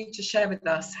love you to share with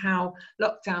us how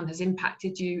lockdown has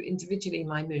impacted you individually,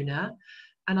 Mymuna.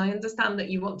 And I understand that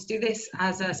you want to do this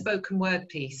as a spoken word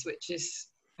piece, which is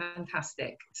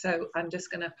fantastic. So I'm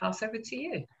just going to pass over to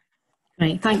you.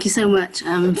 Great, thank you so much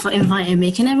for inviting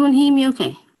me. Can everyone hear me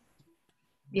okay?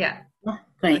 Yeah.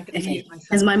 Great, okay,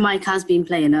 because my mic has been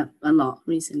playing up a lot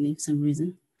recently for some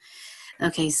reason.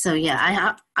 Okay, so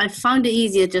yeah, I found it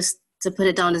easier just to put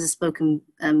it down as a spoken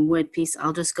word piece.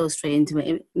 I'll just go straight into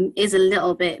it. It is a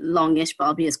little bit longish, but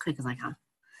I'll be as quick as I can.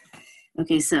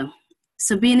 Okay, so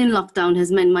being in lockdown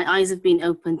has meant my eyes have been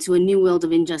opened to a new world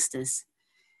of injustice.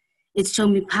 It's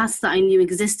shown me paths that I knew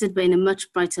existed, but in a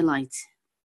much brighter light.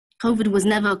 COVID was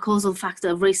never a causal factor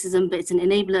of racism, but it's an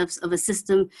enabler of a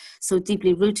system so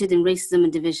deeply rooted in racism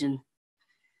and division.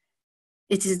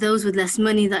 It is those with less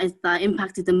money that are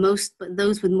impacted the most, but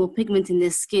those with more pigment in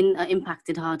their skin are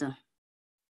impacted harder.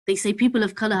 They say people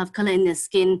of colour have colour in their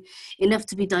skin, enough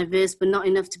to be diverse, but not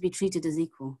enough to be treated as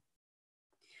equal.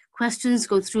 Questions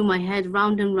go through my head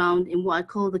round and round in what I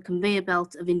call the conveyor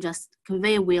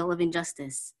wheel of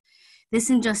injustice. This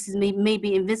injustice may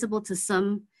be invisible to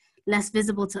some, less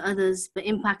visible to others, but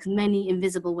impacts many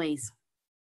invisible ways.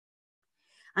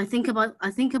 I think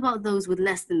about those with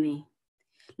less than me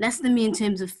in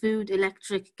terms of food,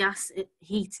 electric, gas,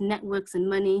 heat, networks, and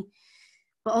money,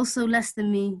 but also less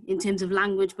than me in terms of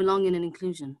language, belonging, and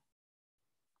inclusion.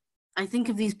 I think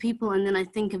of these people, and then I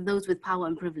think of those with power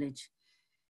and privilege.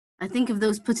 I think of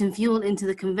those putting fuel into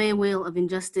the conveyor wheel of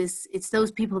injustice. It's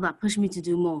those people that push me to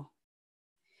do more,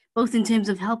 both in terms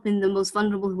of helping the most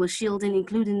vulnerable who are shielding,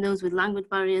 including those with language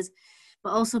barriers,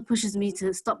 but also pushes me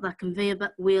to stop that conveyor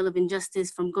wheel of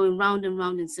injustice from going round and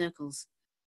round in circles.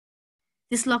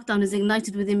 This lockdown has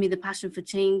ignited within me the passion for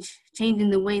change,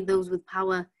 changing the way those with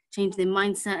power change their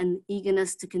mindset and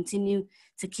eagerness to continue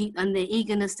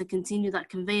that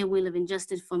conveyor wheel of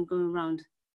injustice from going round.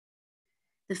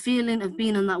 The feeling of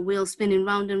being on that wheel spinning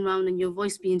round and round and your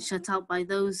voice being shut out by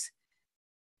those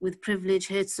with privilege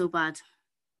hurts so bad.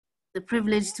 The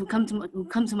privileged who come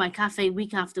to my cafe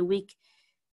week after week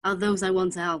are those I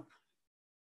want to help.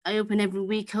 I open every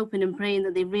week hoping and praying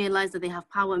that they realize that they have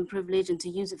power and privilege and to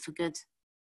use it for good.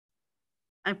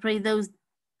 I pray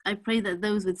that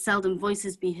those with seldom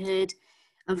voices be heard,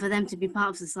 and for them to be part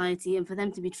of society, and for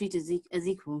them to be treated as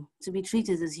equal, to be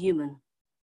treated as human.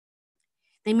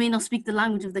 They may not speak the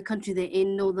language of the country they're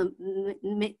in,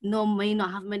 nor may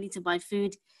not have money to buy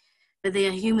food, but they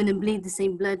are human and bleed the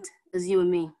same blood as you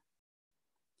and me.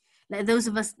 Let those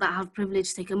of us that have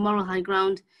privilege take a moral high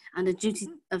ground and a duty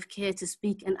of care to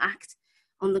speak and act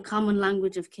on the common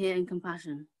language of care and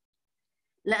compassion.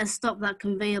 Let us stop that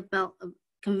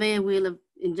conveyor wheel of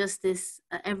injustice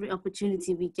at every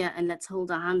opportunity we get, and let's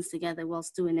hold our hands together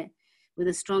whilst doing it with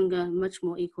a stronger, much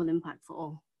more equal impact for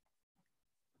all.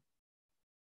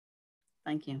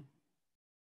 Thank you.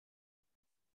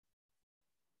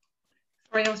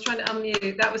 Sorry, I was trying to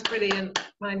unmute. That was brilliant,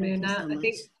 Mymuna. I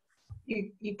think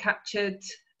you captured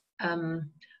a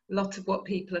lot of what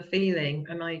people are feeling,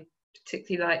 and I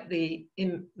particularly like the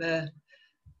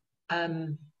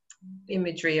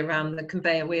imagery around the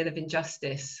conveyor wheel of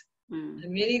injustice. And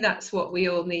really that's what we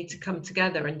all need to come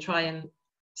together and try and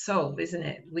solve, isn't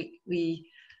it?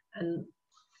 And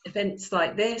events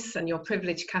like this and your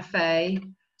privileged cafe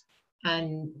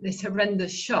and this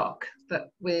horrendous shock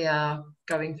that we are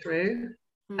going through,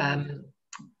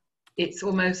 it's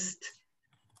almost,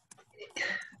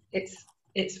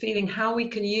 it's feeling how we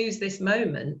can use this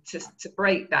moment to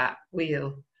break that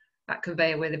wheel, that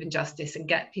conveyor wheel of injustice, and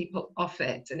get people off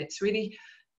it. And it's really,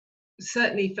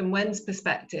 certainly from WEN's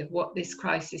perspective, what this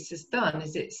crisis has done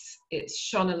is it's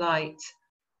shone a light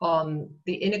on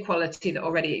the inequality that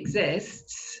already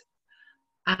exists.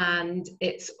 And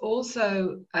it's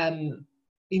also,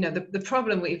 you know, the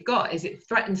problem we've got is it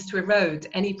threatens to erode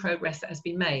any progress that has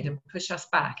been made and push us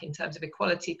back in terms of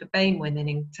equality for BAME women,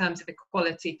 in terms of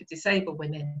equality for disabled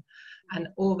women, and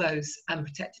all those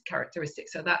protected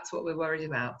characteristics. So that's what we're worried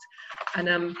about. And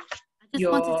I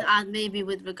just wanted to add, maybe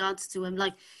with regards to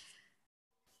like,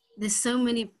 there's so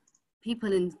many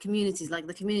people in communities, like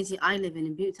the community I live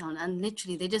in Butetown, and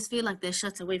literally they just feel like they're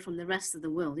shut away from the rest of the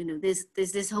world. You know, there's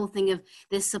this whole thing of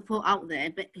there's support out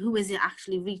there, but who is it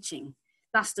actually reaching?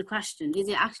 That's the question. Is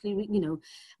it actually, you know,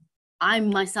 I'm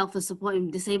myself a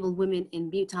supporting disabled women in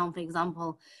Butetown, for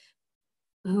example,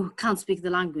 who can't speak the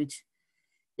language.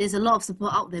 There's a lot of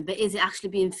support out there, but is it actually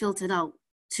being filtered out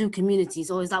to communities,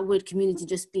 or is that word community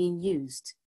just being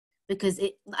used? Because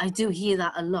I do hear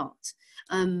that a lot.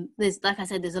 There's, like I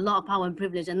said, there's a lot of power and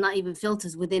privilege, and that even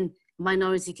filters within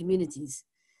minority communities.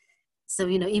 So,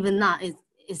 you know, even that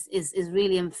is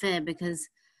really unfair, because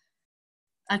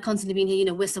I constantly been here, you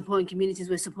know, we're supporting communities,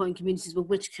 but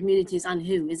which communities and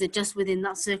who? Is it just within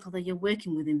that circle that you're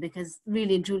working within? Because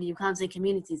really and truly, you can't say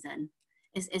communities then.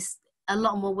 It's a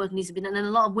lot more work needs to be done. And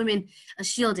a lot of women are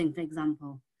shielding, for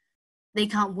example. They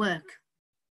can't work.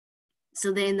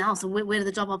 So they're in the house, and where are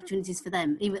the job opportunities for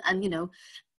them? Even, and, you know,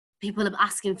 people are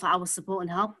asking for our support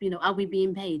and help. You know, are we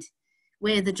being paid?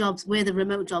 Where are the jobs, where are the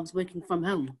remote jobs working from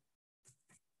home?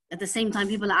 At the same time,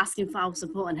 people are asking for our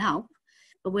support and help,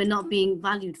 but we're not being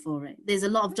valued for it. There's a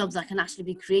lot of jobs that can actually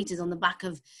be created on the back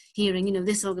of hearing, you know,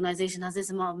 this organization has this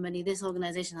amount of money, this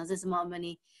organization has this amount of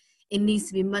money. It needs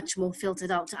to be much more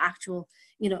filtered out to actual,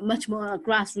 you know, much more at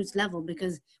grassroots level,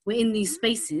 because we're in these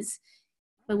spaces,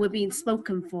 but we're being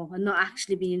spoken for and not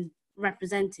actually being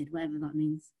represented, whatever that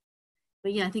means.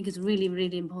 But yeah, I think it's really,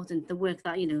 really important, the work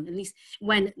that, you know, at least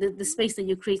when the space that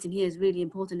you're creating here is really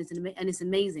important, and it's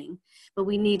amazing, but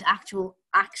we need actual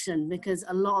action, because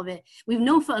a lot of it, we've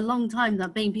known for a long time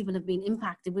that BAME people have been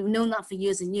impacted. We've known that for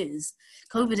years and years.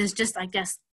 COVID has just, I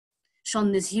guess,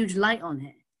 shone this huge light on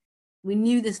it. We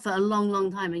knew this for a long,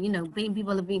 long time. And, you know, BAME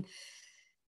people have been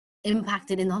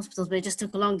impacted in the hospitals, but it just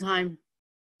took a long time,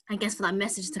 I guess, for that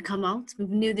message to come out. We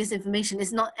knew this information.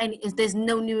 There's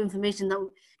no new information that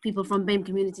people from BAME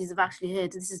communities have actually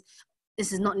heard. This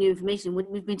is not new information.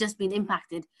 We've just been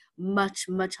impacted much,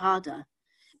 much harder.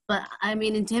 But I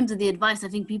mean, in terms of the advice, I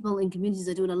think people in communities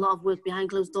are doing a lot of work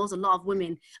behind closed doors. A lot of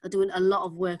women are doing a lot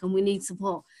of work, and we need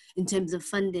support in terms of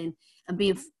funding and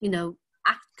being, you know,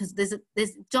 because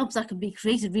there's jobs that can be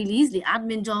created really easily,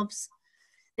 admin jobs.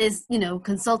 There's, you know,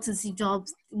 consultancy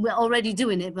jobs. We're already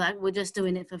doing it, but we're just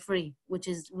doing it for free, which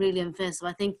is really unfair. So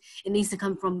I think it needs to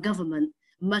come from government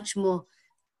much more.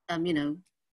 You know,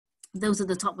 those at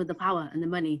the top with the power and the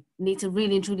money need to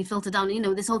really and truly filter down. You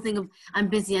know, this whole thing of I'm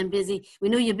busy. We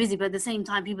know you're busy, but at the same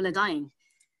time, people are dying.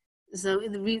 So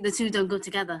the two don't go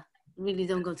together. Really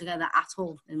don't go together at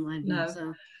all, in my view. No.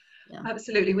 So, Yeah.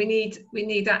 Absolutely, we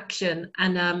need action,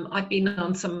 and I've been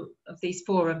on some of these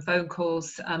forum phone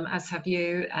calls, as have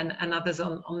you and others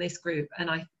on this group,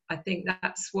 and I think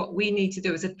that's what we need to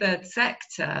do as a third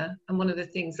sector. And one of the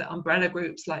things that umbrella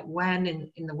groups like WEN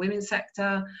in the women's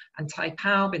sector and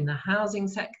TAIPAUB in the housing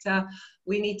sector,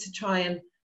 we need to try and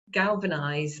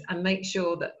galvanise and make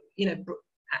sure that, you know,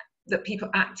 that people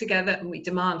act together, and we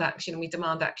demand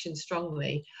action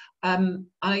strongly.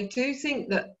 I do think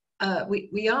that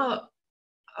we are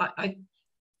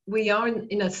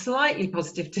in a slightly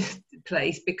positive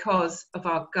place because of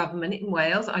our government in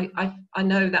Wales. I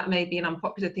know that may be an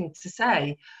unpopular thing to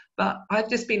say, but I've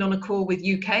just been on a call with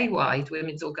UK-wide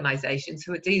women's organisations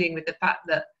who are dealing with the fact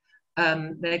that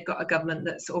they've got a government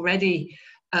that's already,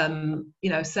 you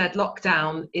know, said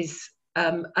lockdown is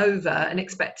over and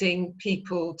expecting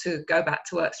people to go back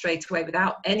to work straight away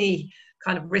without any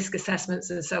kind of risk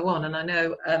assessments and so on. And I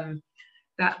know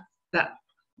that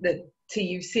the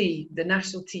TUC, the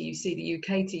national TUC, the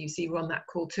UK TUC were on that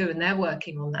call too, and they're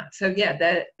working on that. So yeah,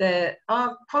 there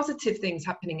are positive things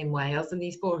happening in Wales and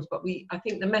these forums, but I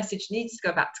think the message needs to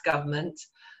go back to government,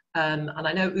 and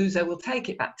I know Uzo will take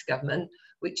it back to government,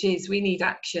 which is we need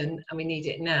action and we need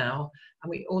it now, and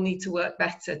we all need to work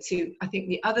better to, I think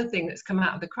the other thing that's come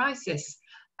out of the crisis,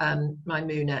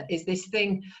 Mymuna, is this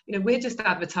thing, you know, we're just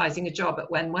advertising a job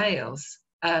at WEN Wales,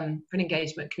 for an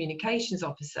engagement communications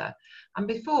officer. And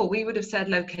before we would have said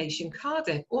location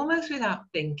Cardiff, almost without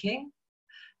thinking.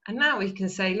 And now we can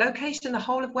say location the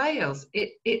whole of Wales.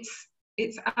 It's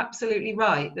absolutely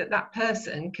right that that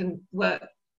person can work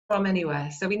from anywhere.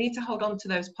 So we need to hold on to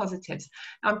those positives.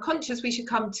 I'm conscious we should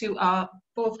come to our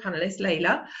fourth panellist,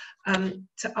 Layla,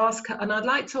 to ask her, and I'd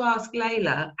like to ask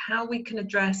Layla how we can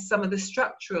address some of the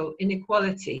structural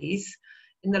inequalities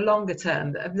in the longer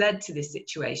term that have led to this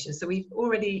situation. So we've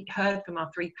already heard from our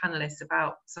three panellists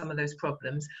about some of those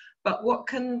problems, but what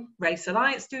can Race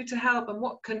Alliance do to help, and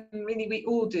what can really we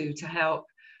all do to help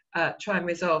try and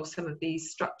resolve some of these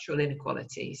structural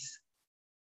inequalities?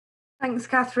 Thanks,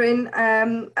 Catherine,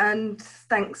 and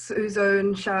thanks Uzo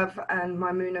and Shav and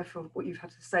Mymuna for what you've had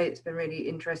to say. It's been really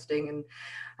interesting, and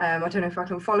I don't know if I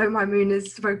can follow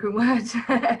Mymuna's spoken word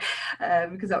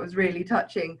because that was really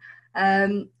touching.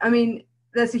 I mean,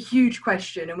 there's a huge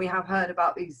question, and we have heard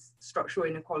about these structural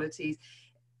inequalities.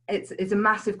 It's a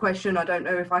massive question. I don't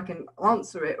know if I can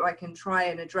answer it, or I can try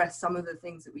and address some of the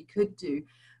things that we could do.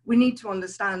 We need to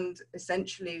understand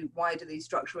essentially why do these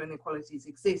structural inequalities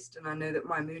exist, and I know that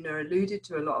Mymuna alluded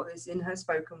to a lot of this in her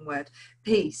spoken word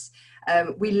piece.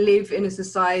 We live in a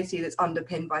society that's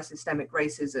underpinned by systemic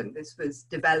racism. This was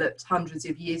developed hundreds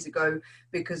of years ago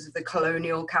because of the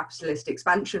colonial capitalist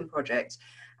expansion project.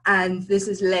 And this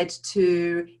has led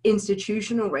to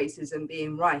institutional racism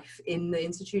being rife in the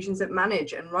institutions that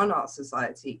manage and run our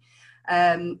society.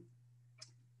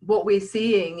 What we're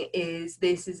seeing is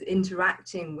this is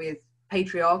interacting with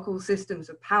patriarchal systems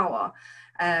of power,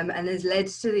 and has led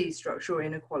to these structural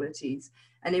inequalities.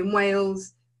 And in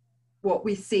Wales, what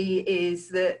we see is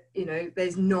that, you know,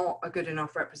 there's not a good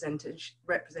enough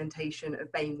representation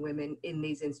of BAME women in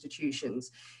these institutions.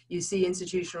 You see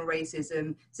institutional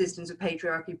racism, systems of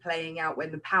patriarchy playing out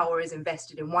when the power is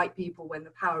invested in white people, when the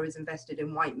power is invested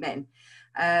in white men.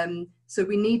 So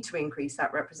we need to increase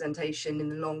that representation in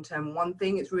the long term. One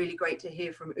thing, it's really great to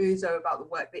hear from Uzo about the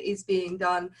work that is being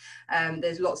done.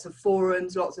 There's lots of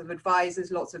forums, lots of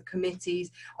advisors, lots of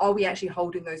committees. Are we actually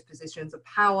holding those positions of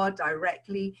power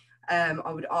directly?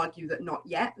 I would argue that not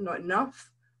yet, not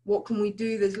enough. What can we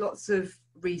do? There's lots of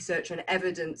research and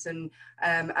evidence, and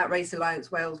at Race Alliance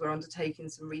Wales we're undertaking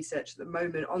some research at the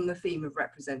moment on the theme of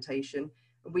representation.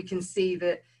 We can see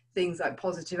that things like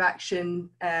positive action,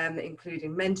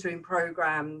 including mentoring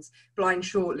programs, blind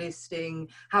shortlisting,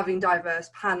 having diverse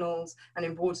panels, and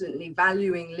importantly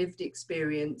valuing lived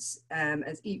experience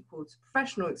as equal to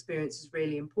professional experience is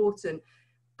really important.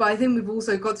 But I think we've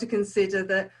also got to consider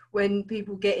that when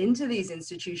people get into these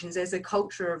institutions, there's a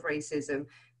culture of racism,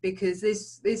 because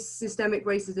this systemic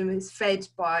racism is fed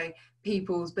by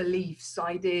people's beliefs,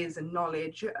 ideas, and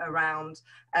knowledge around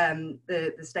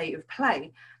the state of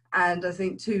play. And I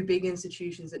think two big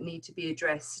institutions that need to be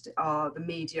addressed are the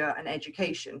media and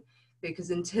education,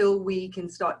 because until we can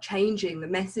start changing the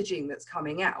messaging that's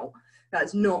coming out,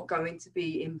 that's not going to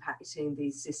be impacting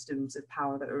these systems of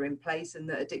power that are in place and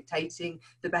that are dictating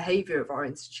the behaviour of our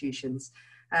institutions.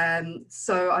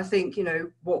 So I think, you know,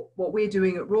 what we're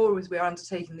doing at RAW is we're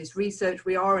undertaking this research.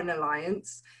 We are an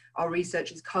alliance. Our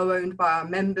research is co-owned by our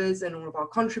members and all of our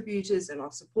contributors and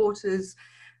our supporters.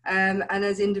 And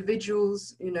as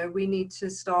individuals, you know, we need to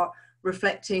start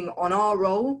reflecting on our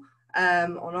role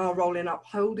in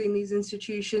upholding these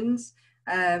institutions.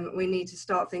 We need to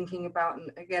start thinking about,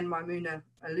 and again, Mymuna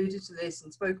alluded to this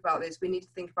and spoke about this, we need to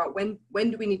think about when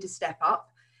do we need to step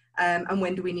up, and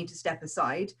when do we need to step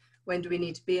aside, when do we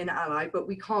need to be an ally, but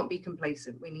we can't be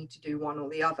complacent. We need to do one or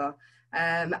the other.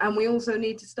 And we also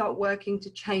need to start working to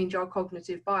change our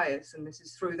cognitive bias, and this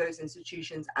is through those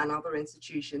institutions and other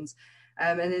institutions.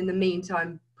 And in the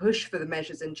meantime, push for the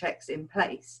measures and checks in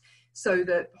place so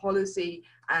that policy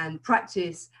and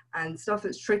practice and stuff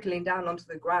that's trickling down onto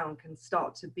the ground can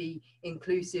start to be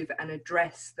inclusive and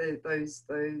address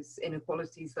those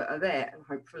inequalities that are there. And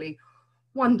hopefully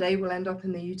one day we'll end up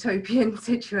in the utopian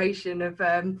situation of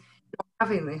not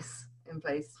having this in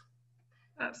place.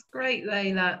 That's great,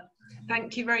 Layla.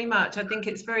 Thank you very much. I think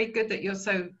it's very good that you're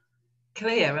so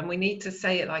clear, and we need to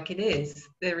say it like it is.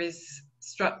 There is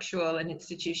structural and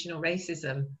institutional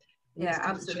racism in this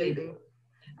country, absolutely.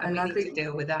 And we need to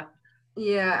deal with that.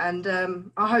 Yeah, and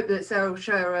I hope that Sarah will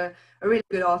share a really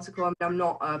good article. I mean, I'm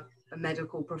not a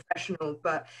medical professional,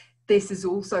 but this is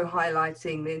also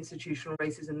highlighting the institutional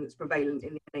racism that's prevalent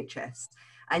in the NHS.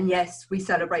 And yes, we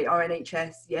celebrate our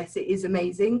NHS. Yes, it is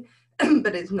amazing,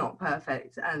 but it's not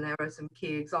perfect. And there are some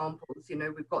key examples. You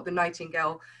know, we've got the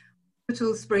Nightingale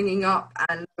hospital springing up,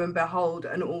 and lo and behold,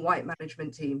 an all-white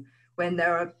management team, when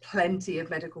there are plenty of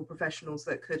medical professionals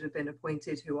that could have been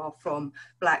appointed who are from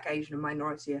Black, Asian and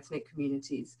minority ethnic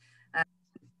communities,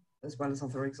 as well as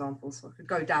other examples. So I could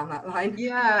go down that line.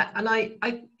 Yeah, and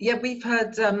we've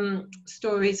heard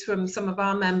stories from some of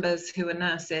our members who are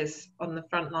nurses on the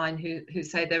front line who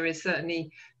say there is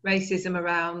certainly racism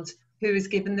around who is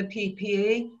given the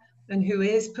PPE and who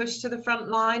is pushed to the front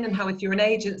line, and how if you're an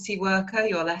agency worker,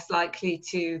 you're less likely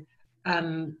to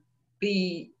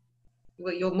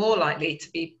you're more likely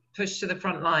to be pushed to the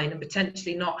front line and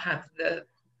potentially not have the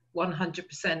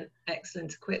 100%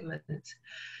 excellent equipment.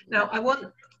 Now,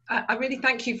 I really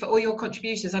thank you for all your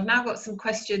contributions. I've now got some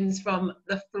questions from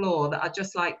the floor that I'd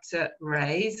just like to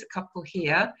raise, a couple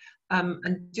here.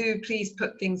 And do please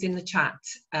put things in the chat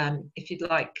if you'd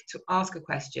like to ask a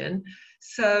question.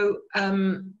 So,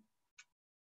 in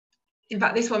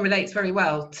fact, this one relates very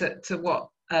well to what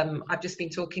I've just been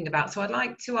talking about. So I'd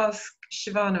like to ask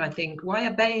Shavanah, I think, why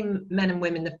are BAME men and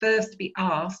women the first to be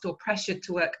asked or pressured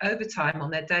to work overtime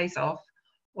on their days off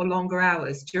or longer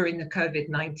hours during the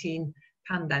COVID-19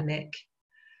 pandemic?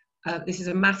 This is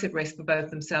a massive risk for both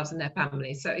themselves and their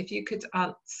families. So if you could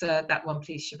answer that one,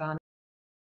 please, Shavanah.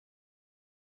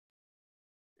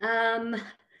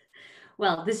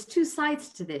 Well, there's two sides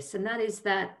to this, and that is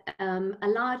that a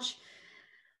large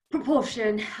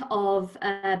proportion of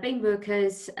BAME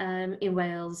workers in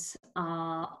Wales who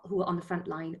are on the front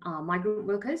line are migrant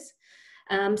workers.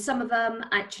 Some of them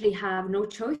actually have no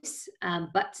choice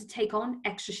but to take on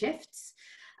extra shifts.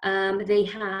 They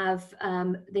have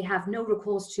no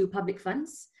recourse to public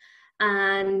funds,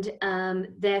 and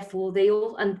therefore they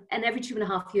all, and every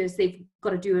 2.5 years they've got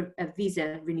to do a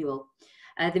visa renewal.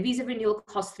 The visa renewal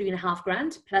costs £3.5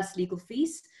 grand plus legal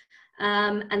fees.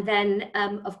 And then,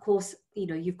 of course, you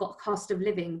know, you've got cost of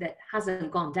living that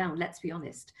hasn't gone down, let's be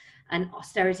honest. And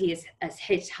austerity has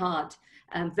hit hard,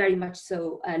 very much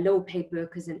so, low paid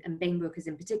workers and BAME workers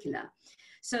in particular.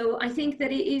 So I think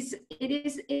that it's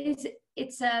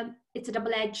a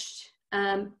double-edged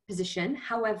position.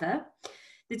 However,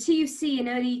 the TUC in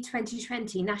early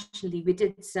 2020, nationally, we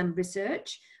did some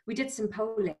research, we did some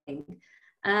polling,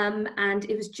 and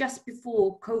it was just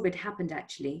before COVID happened,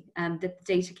 actually, that the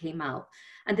data came out.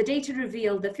 And the data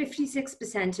revealed that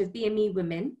 56% of BME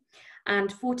women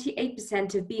and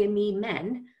 48% of BME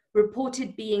men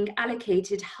reported being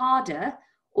allocated harder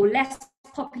or less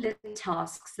popular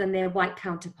tasks than their white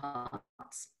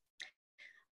counterparts.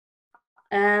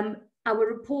 Our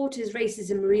report is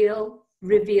Racism Real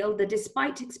revealed that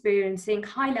despite experiencing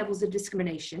high levels of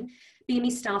discrimination,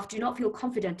 BME staff do not feel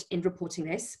confident in reporting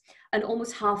this, and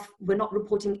almost half were not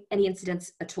reporting any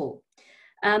incidents at all.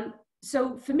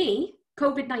 So for me,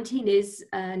 COVID-19 is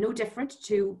no different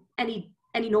to any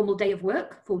normal day of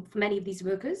work for many of these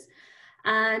workers.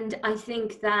 And I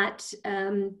think that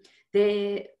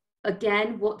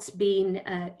again, what's been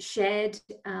shared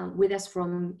with us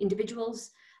from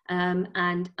individuals,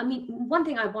 and I mean, one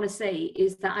thing I want to say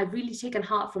is that I've really taken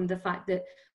heart from the fact that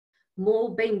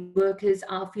more BAME workers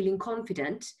are feeling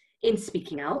confident in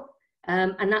speaking out.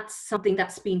 And that's something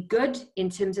that's been good in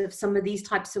terms of some of these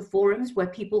types of forums where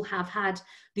people have had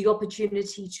the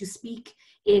opportunity to speak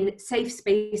in safe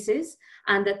spaces,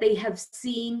 and that they have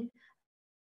seen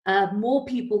more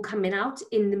people coming out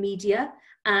in the media.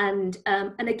 And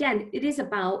again, it is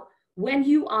about when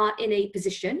you are in a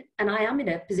position, and I am in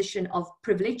a position of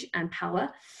privilege and power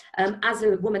as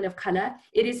a woman of color,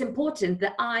 it is important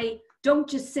that I don't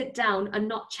just sit down and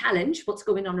not challenge what's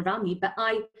going on around me, but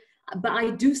I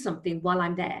do something while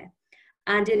I'm there.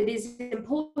 And it is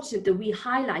important that we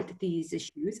highlight these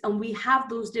issues and we have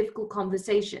those difficult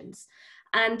conversations.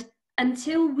 And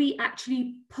until we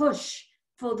actually push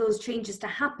for those changes to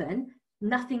happen,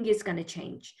 nothing is going to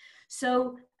change.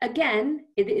 So again,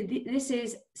 this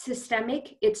is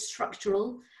systemic, it's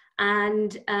structural,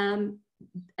 and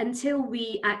until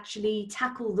we actually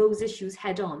tackle those issues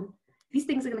head on, these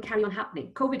things are going to carry on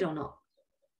happening, COVID or not.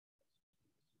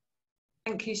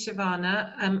 Thank you,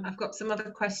 Shavanah. I've got some other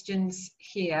questions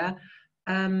here.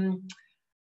 An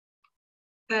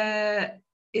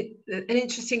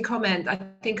interesting comment. I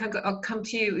think I'll come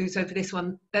to you, Uzo, for this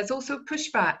one. There's also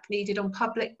pushback needed on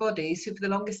public bodies who for the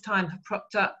longest time have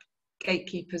propped up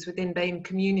gatekeepers within BAME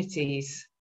communities.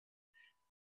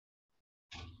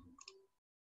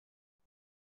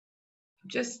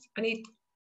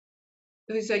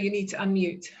 Uzo, you need to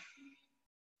unmute.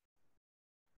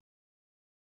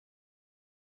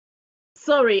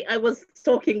 Sorry, I was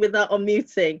talking without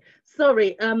unmuting.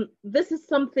 Sorry, this is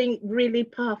something really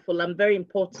powerful and very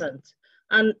important.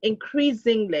 And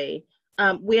increasingly,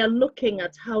 we are looking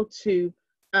at how to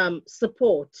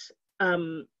support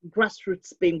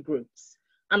grassroots BAME groups.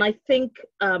 And I think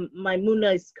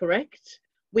Mymuna is correct.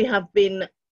 We have been,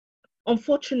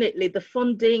 unfortunately, the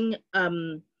funding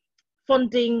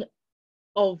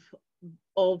of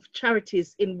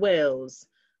charities in Wales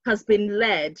has been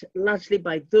led largely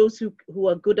by those who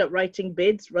are good at writing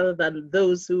bids rather than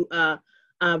those who are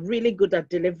really good at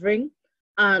delivering,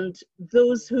 and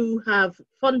those who have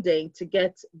funding to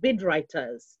get bid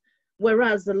writers.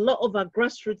 Whereas a lot of our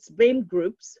grassroots BAME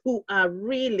groups who are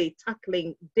really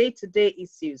tackling day-to-day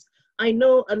issues. I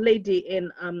know a lady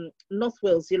in North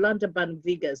Wales, Yolanda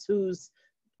Banvigas, who's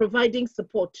providing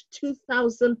support to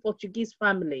 2,000 Portuguese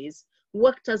families,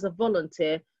 worked as a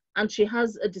volunteer, and she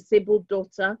has a disabled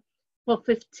daughter for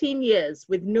 15 years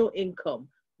with no income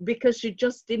because she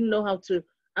just didn't know how to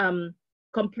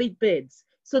complete bids.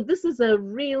 So this is a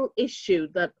real issue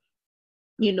that,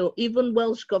 you know, even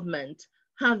Welsh government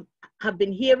have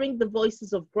been hearing the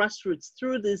voices of grassroots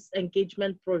through this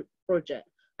engagement process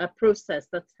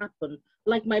that's happened.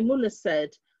 Like Mymuna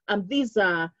said, these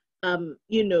are,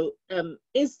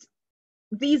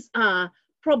 these are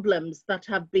problems that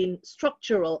have been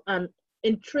structural and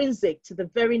intrinsic to the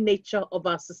very nature of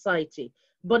our society.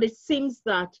 But it seems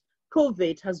that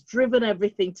COVID has driven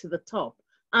everything to the top.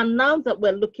 And now that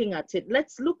we're looking at it,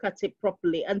 let's look at it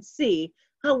properly and see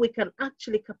how we can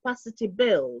actually capacity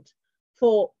build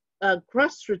for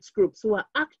grassroots groups who are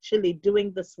actually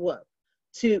doing this work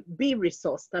to be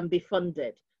resourced and be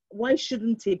funded. Why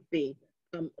shouldn't it be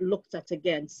looked at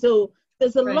again? So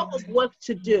there's a lot of work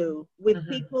to do with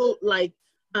people like,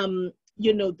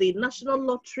 the National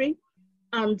Lottery,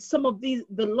 and some of the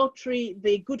lottery,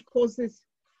 the Good Causes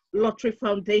Lottery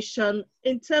Foundation,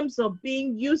 in terms of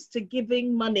being used to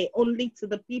giving money only to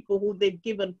the people who they've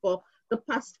given for the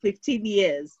past 15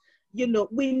 years. You know,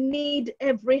 we need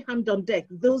every hand on deck.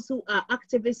 Those who are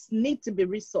activists need to be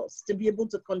resourced to be able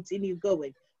to continue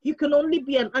going. You can only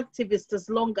be an activist as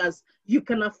long as you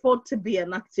can afford to be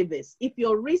an activist. If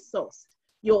you're resourced,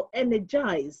 you're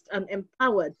energized and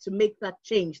empowered to make that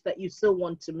change that you so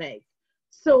want to make.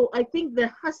 So I think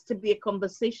there has to be a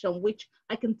conversation which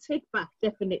I can take back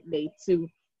definitely to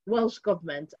Welsh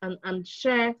government and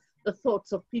share the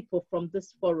thoughts of people from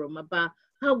this forum about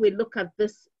how we look at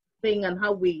this thing and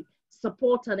how we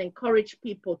support and encourage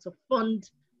people to fund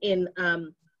in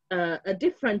a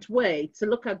different way, to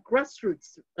look at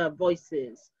grassroots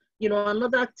voices. You know,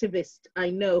 another activist I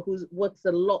know who works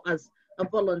a lot as a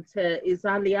volunteer is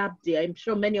Ali Abdi. I'm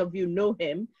sure many of you know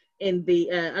him in the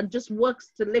and just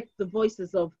works to lift the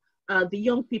voices of the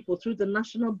young people through the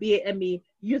National BAME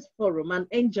Youth Forum. And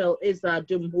Angel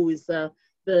Izadum, who is the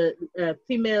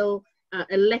female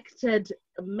elected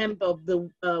member of the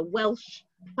Welsh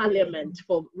Parliament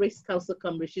for Race Council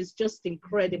Cymru. She's just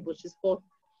incredible. She's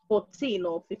 14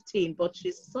 or 15, but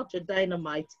she's such a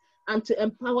dynamite. And to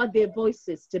empower their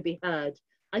voices to be heard.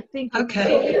 I think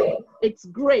it's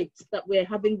great that we're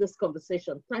having this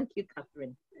conversation. Thank you,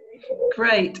 Catherine.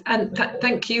 Great, and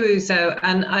thank you, Uzo.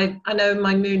 And I know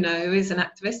Mymuna, who is an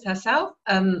activist herself,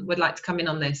 would like to come in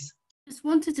on this. Just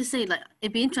wanted to say, like,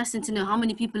 it'd be interesting to know how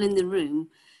many people in the room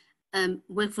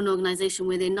work for an organisation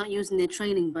where they're not using their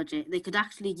training budget. They could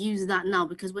actually use that now,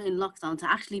 because we're in lockdown, to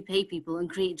actually pay people and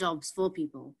create jobs for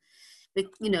people. But,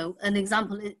 you know, an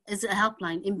example is a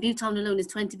helpline. In Bhutan alone is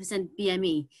 20%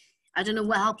 BME. I don't know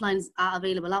what helplines are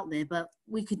available out there, but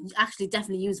we could actually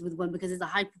definitely use with one, because there's a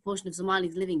high proportion of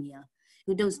Somalis living here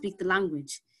who don't speak the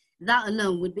language. That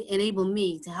alone would enable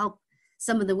me to help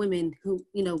some of the women who,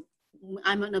 you know,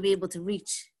 I might not be able to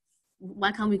reach.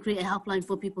 Why can't we create a helpline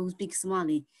for people who speak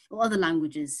Somali or other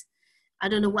languages? I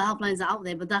don't know what helplines are out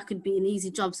there, but that could be an easy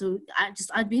job. So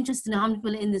I'd be interested to know how many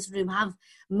people in this room have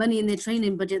money in their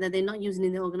training budget that they're not using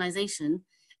in their organization,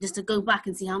 just to go back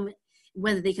and see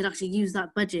whether they could actually use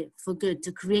that budget for good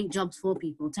to create jobs for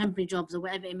people, temporary jobs or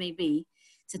whatever it may be,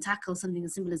 to tackle something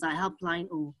as simple as that helpline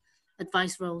or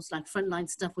advice roles, like frontline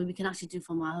stuff where we can actually do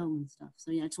from our home and stuff. So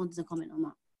yeah, I just wanted to comment on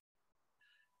that.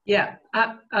 Yeah,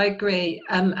 I agree.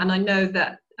 And I know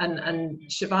that, and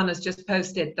Shavanah's just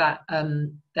posted that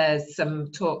there's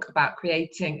some talk about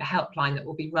creating a helpline that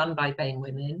will be run by BAME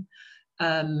Women.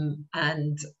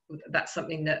 And that's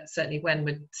something that certainly WEN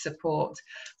would support.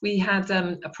 We had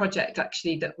a project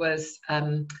actually that was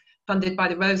funded by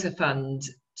the Rosa Fund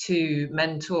to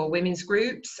mentor women's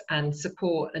groups and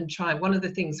support and try. One of the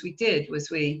things we did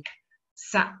was we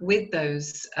sat with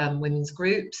those women's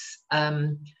groups.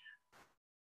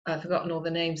 I've forgotten all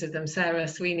the names of them. Sarah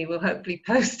Sweeney will hopefully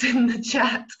post in the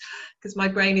chat because my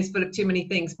brain is full of too many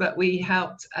things, but we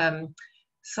helped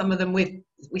some of them we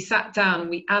sat down and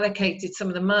we allocated some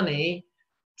of the money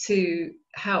to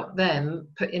help them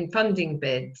put in funding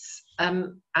bids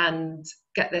and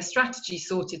get their strategy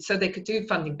sorted so they could do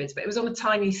funding bids. But it was on a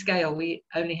tiny scale. We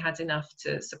only had enough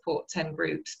to support 10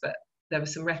 groups, but there were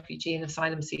some refugee and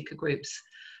asylum seeker groups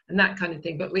and that kind of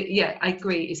thing. But yeah, I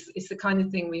agree. It's the kind of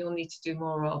thing we all need to do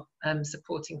more of,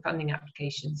 supporting funding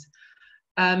applications.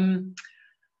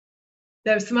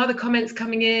 There are some other comments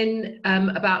coming in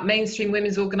about mainstream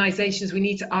women's organisations. We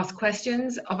need to ask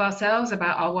questions of ourselves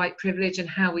about our white privilege and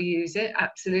how we use it.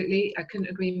 Absolutely, I couldn't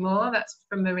agree more. That's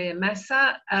from Maria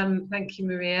Messa. Thank you,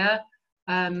 Maria.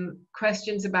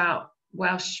 Questions about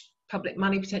Welsh public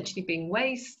money potentially being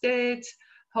wasted.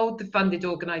 Hold the funded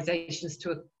organisations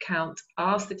to account.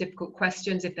 Ask the difficult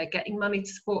questions. If they're getting money to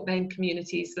support their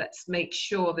communities, let's make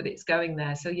sure that it's going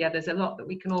there. So yeah, there's a lot that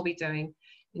we can all be doing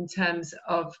in terms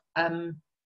of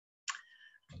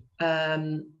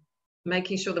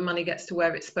making sure the money gets to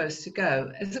where it's supposed to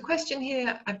go. There's a question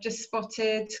here I've just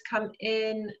spotted come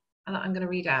in and I'm going to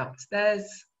read out. There's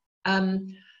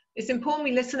it's important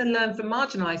we listen and learn from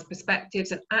marginalised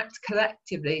perspectives and act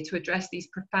collectively to address these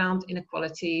profound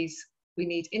inequalities. We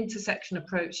need intersection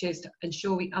approaches to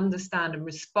ensure we understand and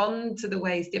respond to the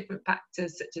ways different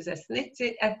factors such as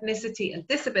ethnicity and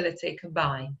disability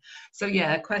combine. So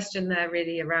yeah, a question there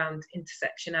really around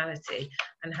intersectionality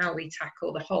and how we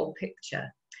tackle the whole picture.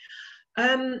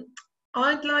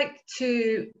 I'd like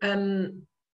to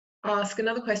ask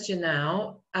another question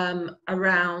now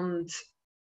around,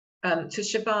 to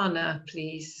Shavanah,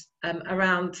 please,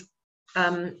 around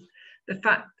the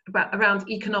fact around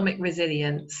economic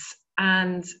resilience.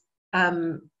 And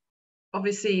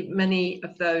obviously many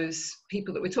of those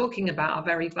people that we're talking about are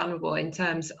very vulnerable in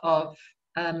terms of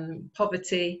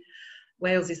poverty.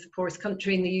 Wales is the poorest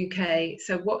country in the UK.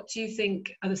 So what do you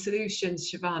think are the solutions,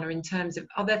 Shavanah, in terms of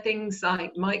other things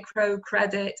like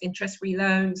microcredit, interest-free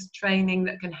loans, training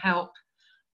that can help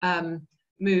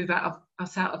move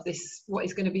us out of this, what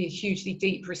is going to be a hugely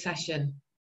deep recession?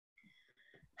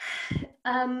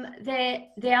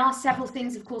 There are several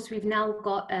things. Of course, we've now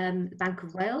got the Bank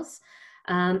of Wales,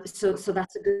 so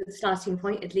that's a good starting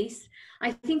point at least.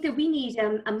 I think that we need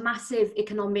a massive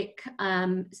economic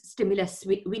stimulus.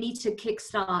 We need to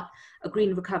kickstart a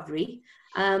green recovery.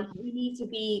 We need to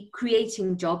be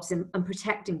creating jobs and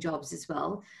protecting jobs as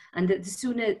well. And the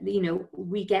sooner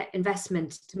we get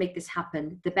investment to make this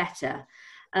happen, the better.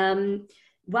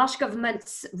 Welsh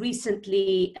governments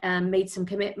recently made some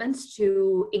commitments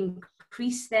to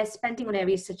increase their spending on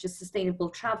areas such as sustainable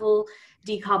travel,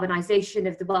 decarbonisation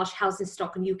of the Welsh housing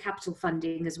stock and new capital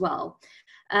funding as well.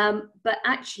 But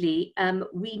actually,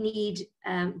 we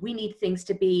need things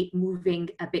to be moving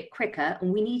a bit quicker,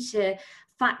 and we need to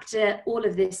factor all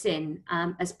of this in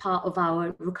as part of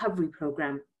our recovery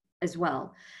programme as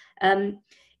well.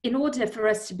 In order for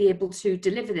us to be able to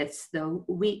deliver this, though,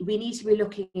 we need to be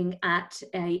looking at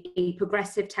a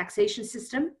progressive taxation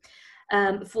system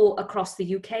for across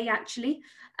the UK, actually.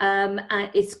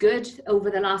 It's good. Over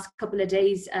the last couple of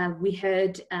days, we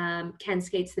heard Ken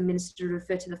Skates, the Minister,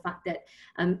 refer to the fact that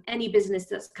any business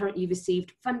that's currently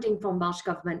received funding from Welsh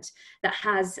Government that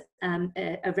has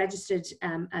a registered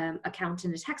account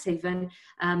in a tax haven,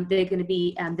 they're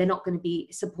not going to be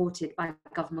supported by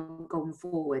government going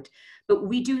forward. But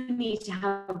we do need to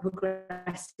have a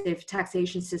progressive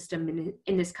taxation system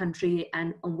in this country,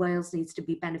 and Wales needs to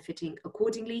be benefiting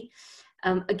accordingly.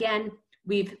 Again,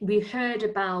 we've heard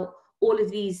about all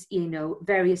of these,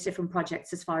 various different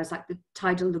projects as far as like the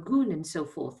tidal lagoon and so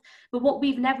forth. But what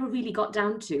we've never really got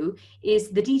down to is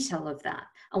the detail of that,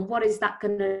 and what is that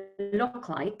going to look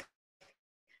like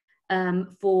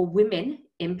for women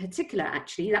in particular.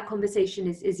 Actually, that conversation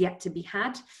is yet to be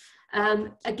had.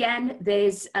 Again,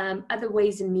 there's other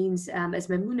ways and means, as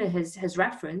Mymuna has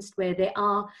referenced, where there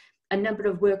are a number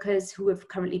of workers who have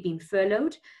currently been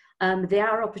furloughed. There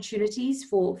are opportunities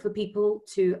for people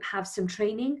to have some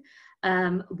training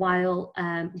while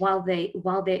whilst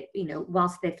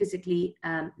they're physically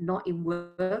not in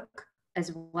work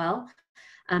as well.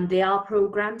 There are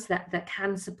programs that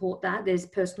can support that. There's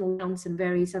personal accounts and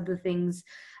various other things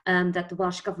that the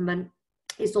Welsh Government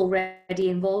is already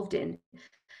involved in.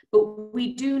 But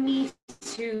we do need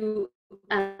to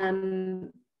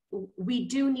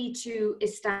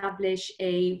establish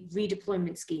a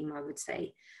redeployment scheme, I would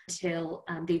say, until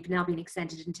they've now been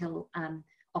extended until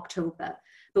October.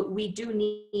 But we do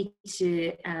need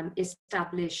to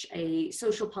establish a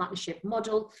social partnership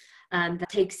model that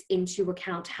takes into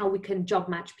account how we can job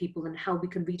match people and how we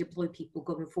can redeploy people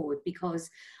going forward, because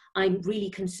I'm really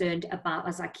concerned about,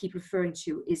 as I keep referring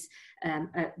to, is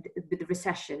the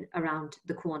recession around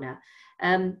the corner.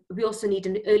 We also need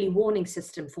an early warning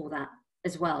system for that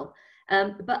as well.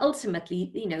 But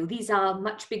ultimately, these are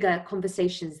much bigger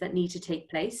conversations that need to take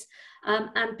place.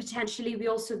 And potentially we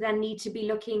also then need to be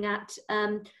looking at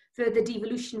further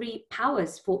devolutionary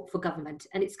powers for government.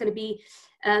 And it's going to be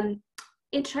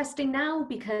interesting now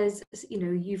because,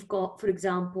 you've got, for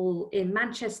example, in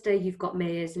Manchester, you've got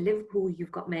mayors, in Liverpool,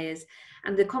 you've got mayors,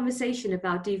 and the conversation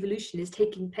about devolution is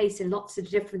taking place in lots of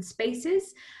different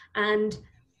spaces. And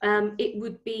it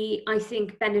would be, I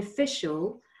think,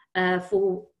 beneficial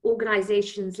for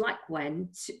organisations like WEN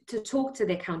to talk to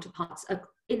their counterparts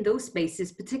in those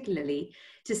spaces, particularly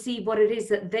to see what it is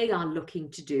that they are looking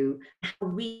to do, how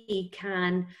we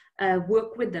can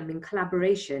work with them in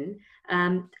collaboration,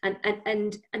 and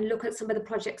look at some of the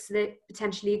projects that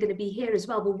potentially are going to be here as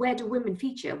well. But where do women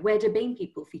feature? Where do BAME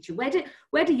people feature?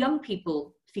 Where do young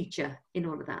people feature in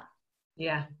all of that?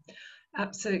 Yeah,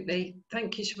 absolutely.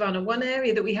 Thank you, Shavanah. One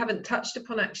area that we haven't touched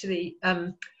upon actually,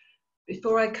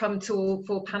 before I come to all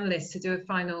four panellists to do a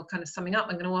final kind of summing up,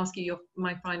 I'm going to ask you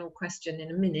my final question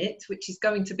in a minute, which is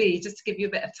going to be, just to give you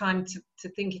a bit of time to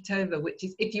think it over, which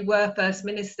is, if you were First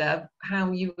Minister,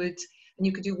 how you would, and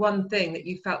you could do one thing that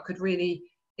you felt could really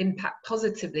impact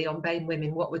positively on BAME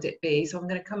women, what would it be? So I'm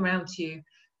going to come around to you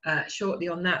shortly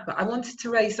on that. But I wanted to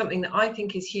raise something that I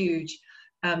think is huge,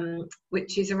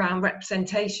 which is around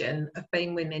representation of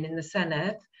BAME women in the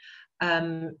Senedd.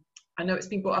 I know it's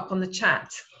been brought up on the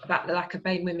chat about the lack of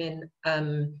BAME women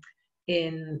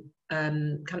in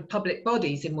kind of public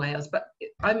bodies in Wales, but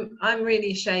I'm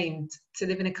really ashamed to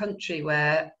live in a country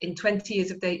where in 20 years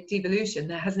of devolution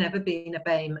there has never been a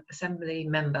BAME Assembly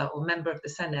member or member of the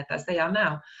Senedd as they are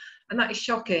now, and that is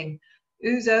shocking.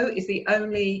 Uzo is the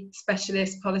only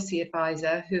specialist policy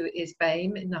advisor who is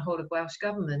BAME in the whole of Welsh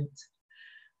Government.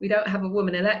 We don't have a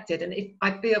woman elected, and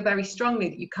I feel very strongly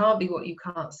that you can't be what you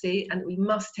can't see, and we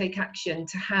must take action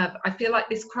to have. I feel like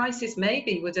this crisis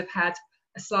maybe would have had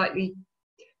a slightly,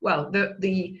 well,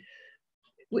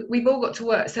 we've all got to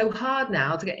work so hard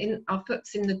now to get in our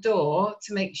foots in the door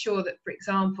to make sure that, for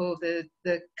example, the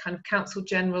kind of Council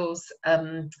General's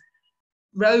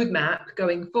roadmap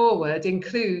going forward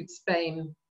includes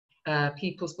BAME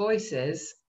people's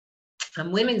voices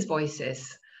and women's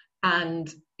voices.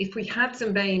 And if we had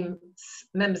some BAME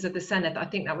members of the Senedd, I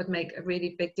think that would make a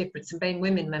really big difference, and BAME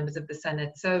women members of the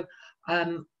Senedd. So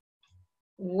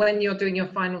when you're doing your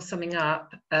final summing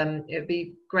up, it would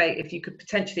be great if you could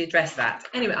potentially address that.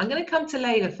 Anyway, I'm going to come to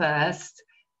Layla first.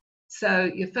 So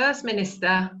your First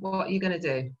Minister, what are you going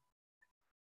to do?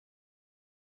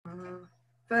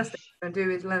 First thing I'm going to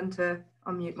do is learn to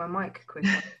unmute my mic quickly.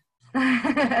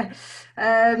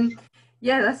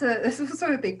 Yeah, that's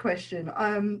also a big question.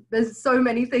 There's so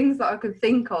many things that I could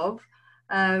think of.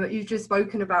 You've just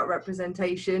spoken about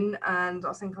representation, and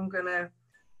I think I'm gonna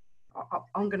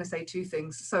say two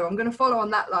things. So I'm gonna follow on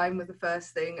that line with the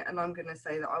first thing, and I'm gonna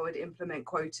say that I would implement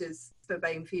quotas for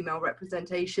BAME female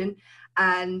representation.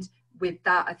 And with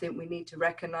that, I think we need to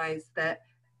recognise that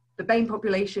the BAME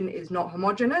population is not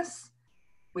homogenous.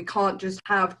 We can't just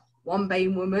have one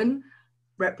BAME woman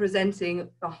representing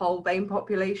the whole BAME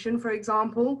population, for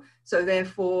example. So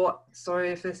therefore, sorry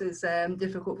if this is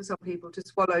difficult for some people to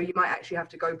swallow, you might actually have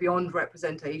to go beyond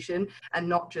representation and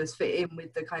not just fit in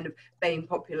with the kind of BAME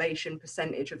population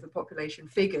percentage of the population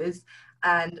figures,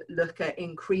 and look at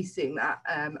increasing that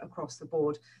across the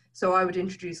board. So I would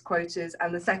introduce quotas.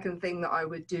 And the second thing that I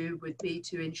would do would be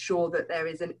to ensure that there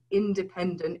is an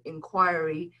independent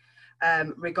inquiry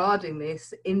regarding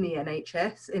this in the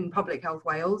NHS, in Public Health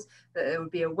Wales, that there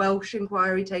would be a Welsh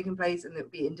inquiry taking place and that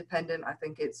would be independent. I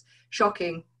think it's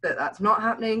shocking that that's not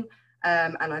happening.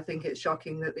 And I think it's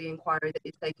shocking that the inquiry that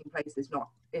is taking place is not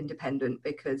independent,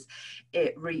 because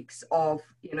it reeks of,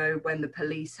 you know, when the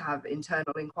police have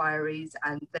internal inquiries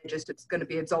and they're just going to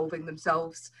be absolving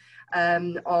themselves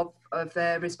of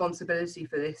their responsibility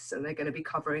for this, and they're going to be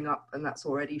covering up, and that's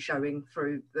already showing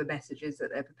through the messages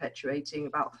that they're perpetuating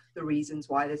about the reasons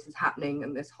why this is happening,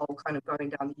 and this whole kind of going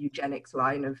down the eugenics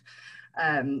line of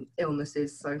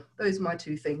illnesses. So those are my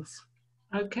two things.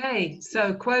 Okay,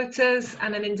 so quotas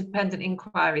and an independent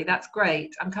inquiry. That's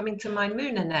great. I'm coming to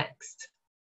Mymuna next.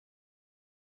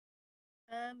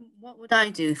 What would I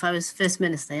do if I was First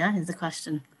Minister? Yeah, is the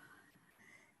question.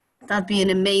 That'd be an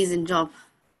amazing job.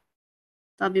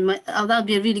 That'd be that'd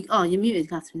be a really, oh, you're muted,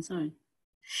 Catherine, sorry.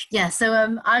 Yeah,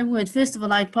 so I would, first of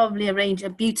all, I'd probably arrange a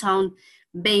Bhutan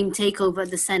BAME takeover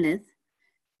at the Senedd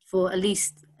for at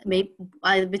least maybe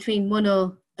either between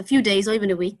a few days or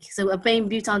even a week. So a BAME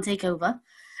Bhutan takeover,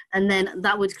 and then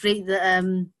that would create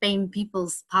the BAME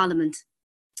People's Parliament.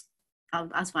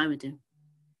 That's what I would do.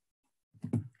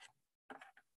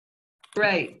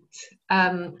 Great.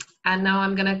 And now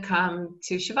I'm going to come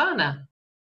to Shavanah.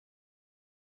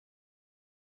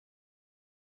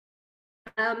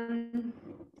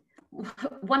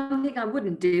 One thing I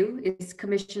wouldn't do is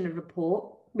commission a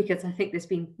report, because I think there's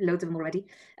been loads of them already.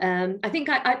 I think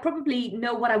I probably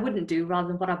know what I wouldn't do rather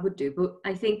than what I would do, but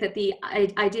I think that the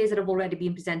ideas that have already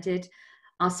been presented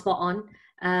are spot on.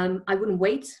 I wouldn't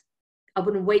wait. I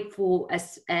wouldn't wait for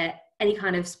any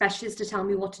kind of specialist to tell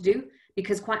me what to do,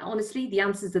 because quite honestly, the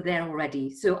answers are there already.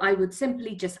 So I would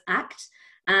simply just act.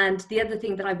 And the other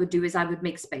thing that I would do is I would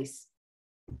make space.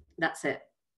 That's it.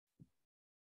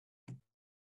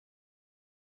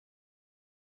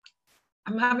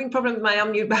 I'm having a problem with my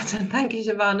unmute button. Thank you,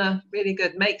 Shavanah. Really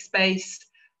good. Make space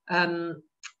and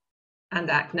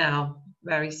act now.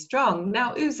 Very strong.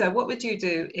 Now, Uzo, what would you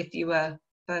do if you were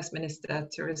First Minister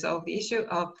to resolve the issue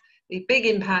of the big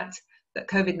impact that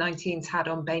COVID-19's had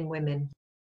on BAME women?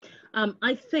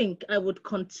 I think I would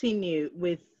continue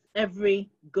with every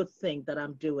good thing that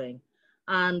I'm doing.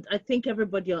 And I think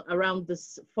everybody around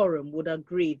this forum would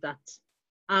agree that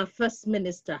our First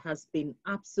Minister has been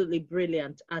absolutely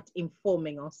brilliant at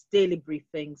informing us, daily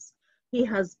briefings. He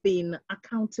has been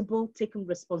accountable, taking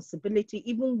responsibility,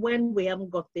 even when we haven't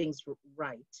got things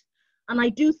right. And I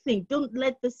do think, don't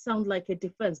let this sound like a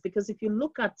defense, because if you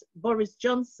look at Boris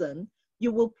Johnson,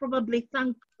 you will probably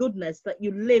thank goodness that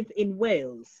you live in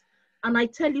Wales. And I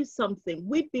tell you something,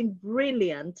 we've been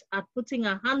brilliant at putting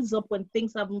our hands up when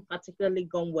things haven't particularly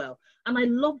gone well. And I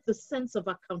love the sense of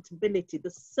accountability,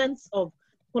 the sense of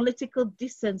political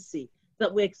decency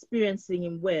that we're experiencing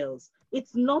in Wales.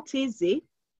 It's not easy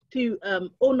to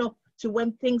own up to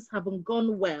when things haven't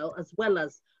gone well,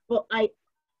 but I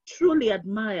truly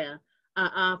admire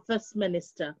our First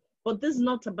Minister. But this is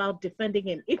not about defending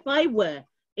him. If I were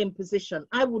in position,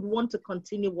 I would want to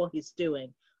continue what he's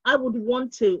doing. I would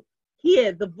want to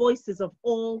hear the voices of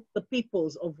all the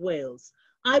peoples of Wales.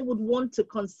 I would want to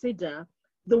consider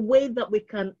the way that we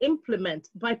can implement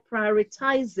by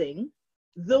prioritizing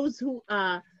those who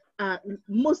are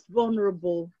most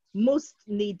vulnerable, most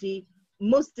needy,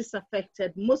 most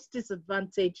disaffected, most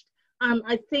disadvantaged. And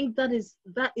I think that is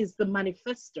the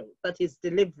manifesto that he's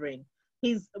delivering.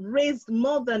 He's raised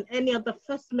more than any other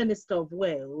First Minister of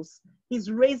Wales. He's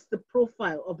raised the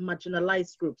profile of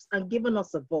marginalized groups and given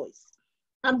us a voice.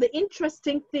 And the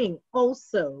interesting thing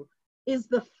also is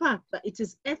the fact that it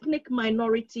is ethnic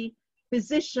minority,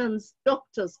 physicians,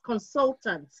 doctors,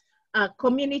 consultants,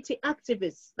 community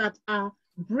activists that are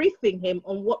briefing him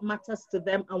on what matters to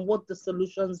them and what the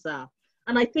solutions are.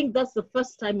 And I think that's the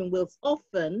first time in Wales.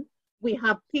 Often we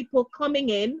have people coming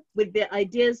in with their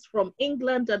ideas from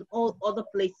England and all other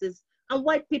places, and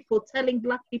white people telling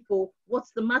Black people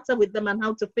what's the matter with them and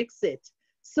how to fix it.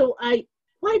 So I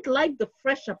quite like the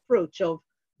fresh approach of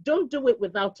don't do it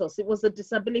without us. It was a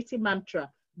disability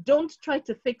mantra. Don't try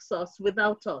to fix us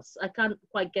without us. I can't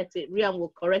quite get it. Rian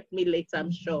will correct me later,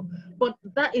 I'm sure. But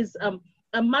that is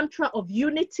a mantra of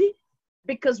unity,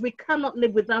 because we cannot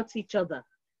live without each other.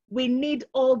 We need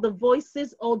all the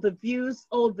voices, all the views,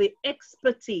 all the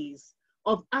expertise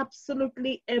of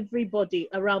absolutely everybody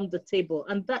around the table.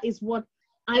 And that is what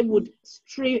I would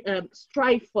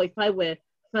strive for if I were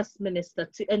First Minister,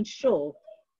 to ensure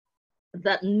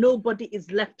that nobody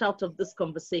is left out of this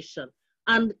conversation.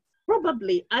 And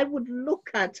probably I would look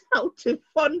at how to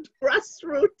fund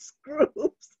grassroots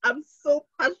groups. I'm so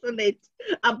passionate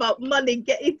about money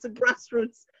getting to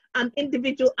grassroots and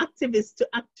individual activists to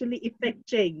actually effect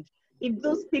change. if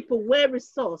those people were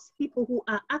resourced, people who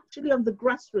are actually on the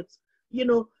grassroots, you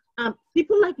know,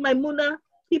 people like Mymuna,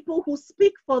 people who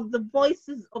speak for the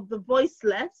voices of the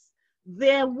voiceless,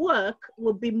 their work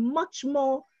will be much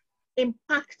more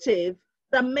impactful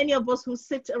than many of us who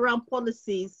sit around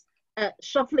policies,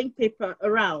 shuffling paper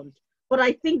around. But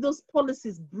I think those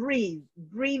policies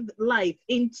breathe life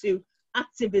into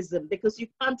activism, because you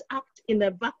can't act in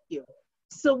a vacuum.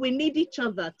 So we need each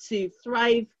other to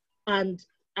thrive and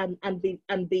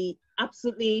be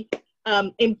absolutely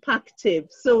impactful.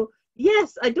 So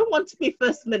yes, I don't want to be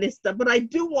First Minister, but I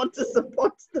do want to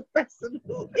support the person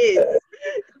who is.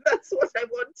 That's what I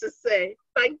want to say.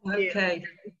 Thank you. Okay.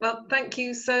 Well, thank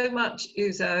you so much,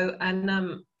 Uzo,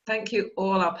 and thank you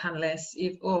all our panelists.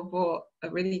 You've all brought a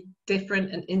really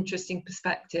different and interesting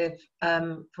perspective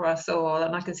for us all,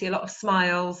 and I can see a lot of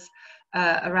smiles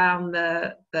around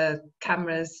the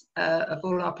cameras of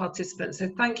all our participants.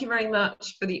 So thank you very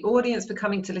much for the audience for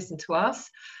coming to listen to us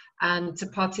and to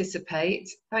participate.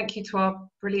 Thank you to our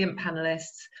brilliant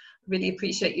panelists. Really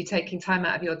appreciate you taking time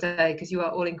out of your day, because you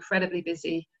are all incredibly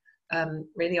busy,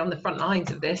 really on the front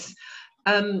lines of this.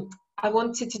 I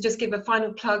wanted to just give a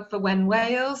final plug for WEN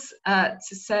Wales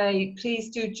to say,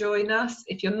 please do join us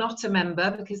if you're not a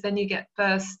member, because then you get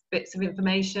first bits of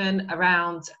information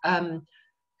around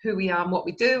who we are and what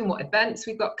we do and what events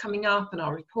we've got coming up and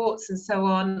our reports and so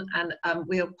on. And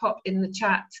we'll pop in the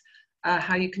chat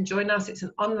how you can join us. It's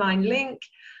an online link,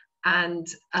 and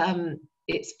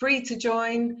it's free to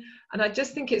join. And I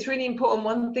just think it's really important.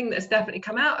 One thing that's definitely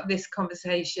come out of this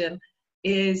conversation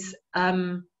is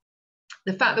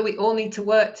the fact that we all need to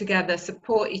work together,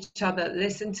 support each other,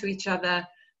 listen to each other,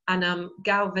 and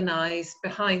galvanize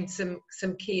behind some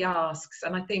key asks.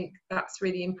 And I think that's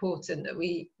really important, that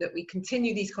we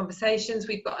continue these conversations.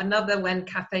 We've got another WEN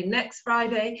Cafe next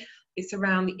Friday. It's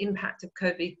around the impact of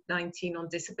COVID-19 on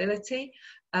disability,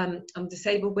 on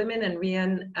disabled women, and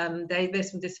Rhian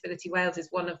Davis from Disability Wales is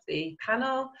one of the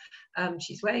panel.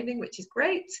 She's waving, which is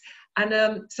great.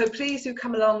 And so please do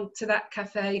come along to that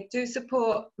cafe. Do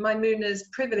support Mymuna's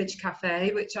Privilege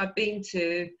Cafe, which I've been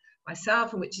to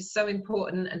myself and which is so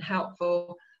important and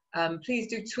helpful. Please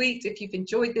do tweet if you've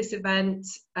enjoyed this event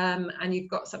and you've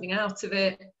got something out of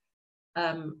it.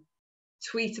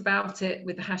 Tweet about it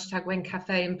with the hashtag WEN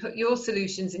Cafe and put your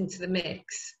solutions into the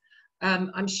mix.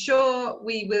 I'm sure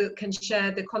we can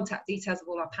share the contact details of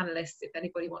all our panelists if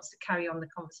anybody wants to carry on the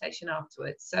conversation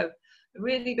afterwards. So a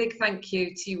really big thank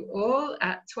you to you all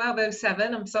at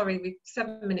 12:07. I'm sorry, we're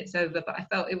 7 minutes over, but I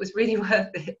felt it was really worth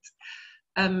it.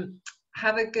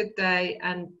 Have a good day,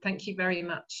 and thank you very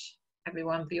much,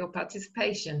 everyone, for your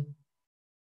participation.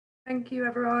 Thank you,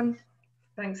 everyone.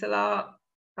 Thanks a lot.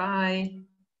 Bye.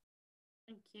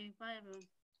 Thank you. Bye, everyone.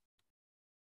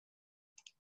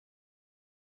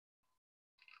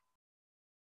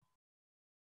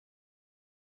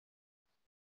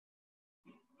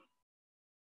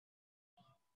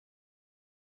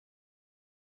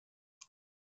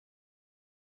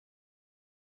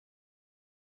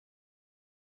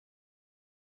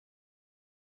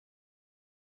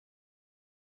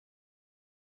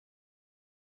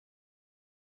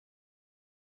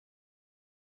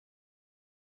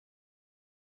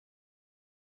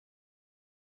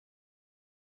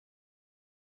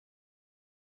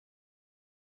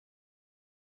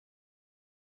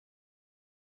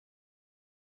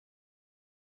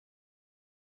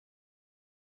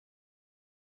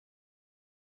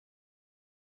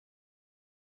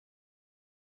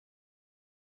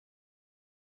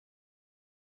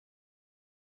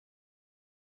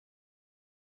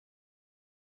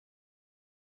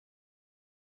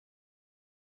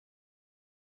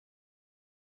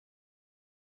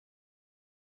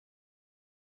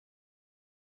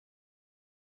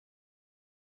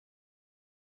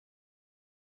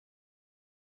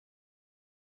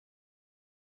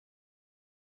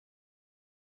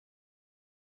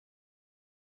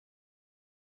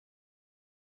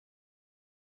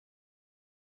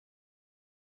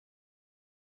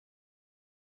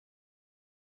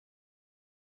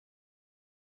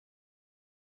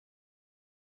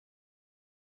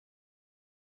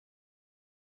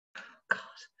 God,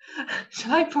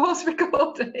 shall I pause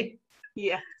recording?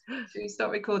 Yeah. Should we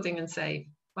stop recording and save?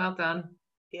 Well done.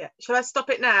 Yeah. Shall I stop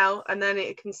it now and then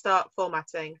it can start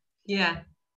formatting? Yeah.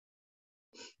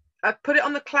 I put it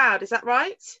on the cloud, is that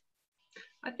right?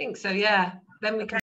 I think so, yeah. Then we can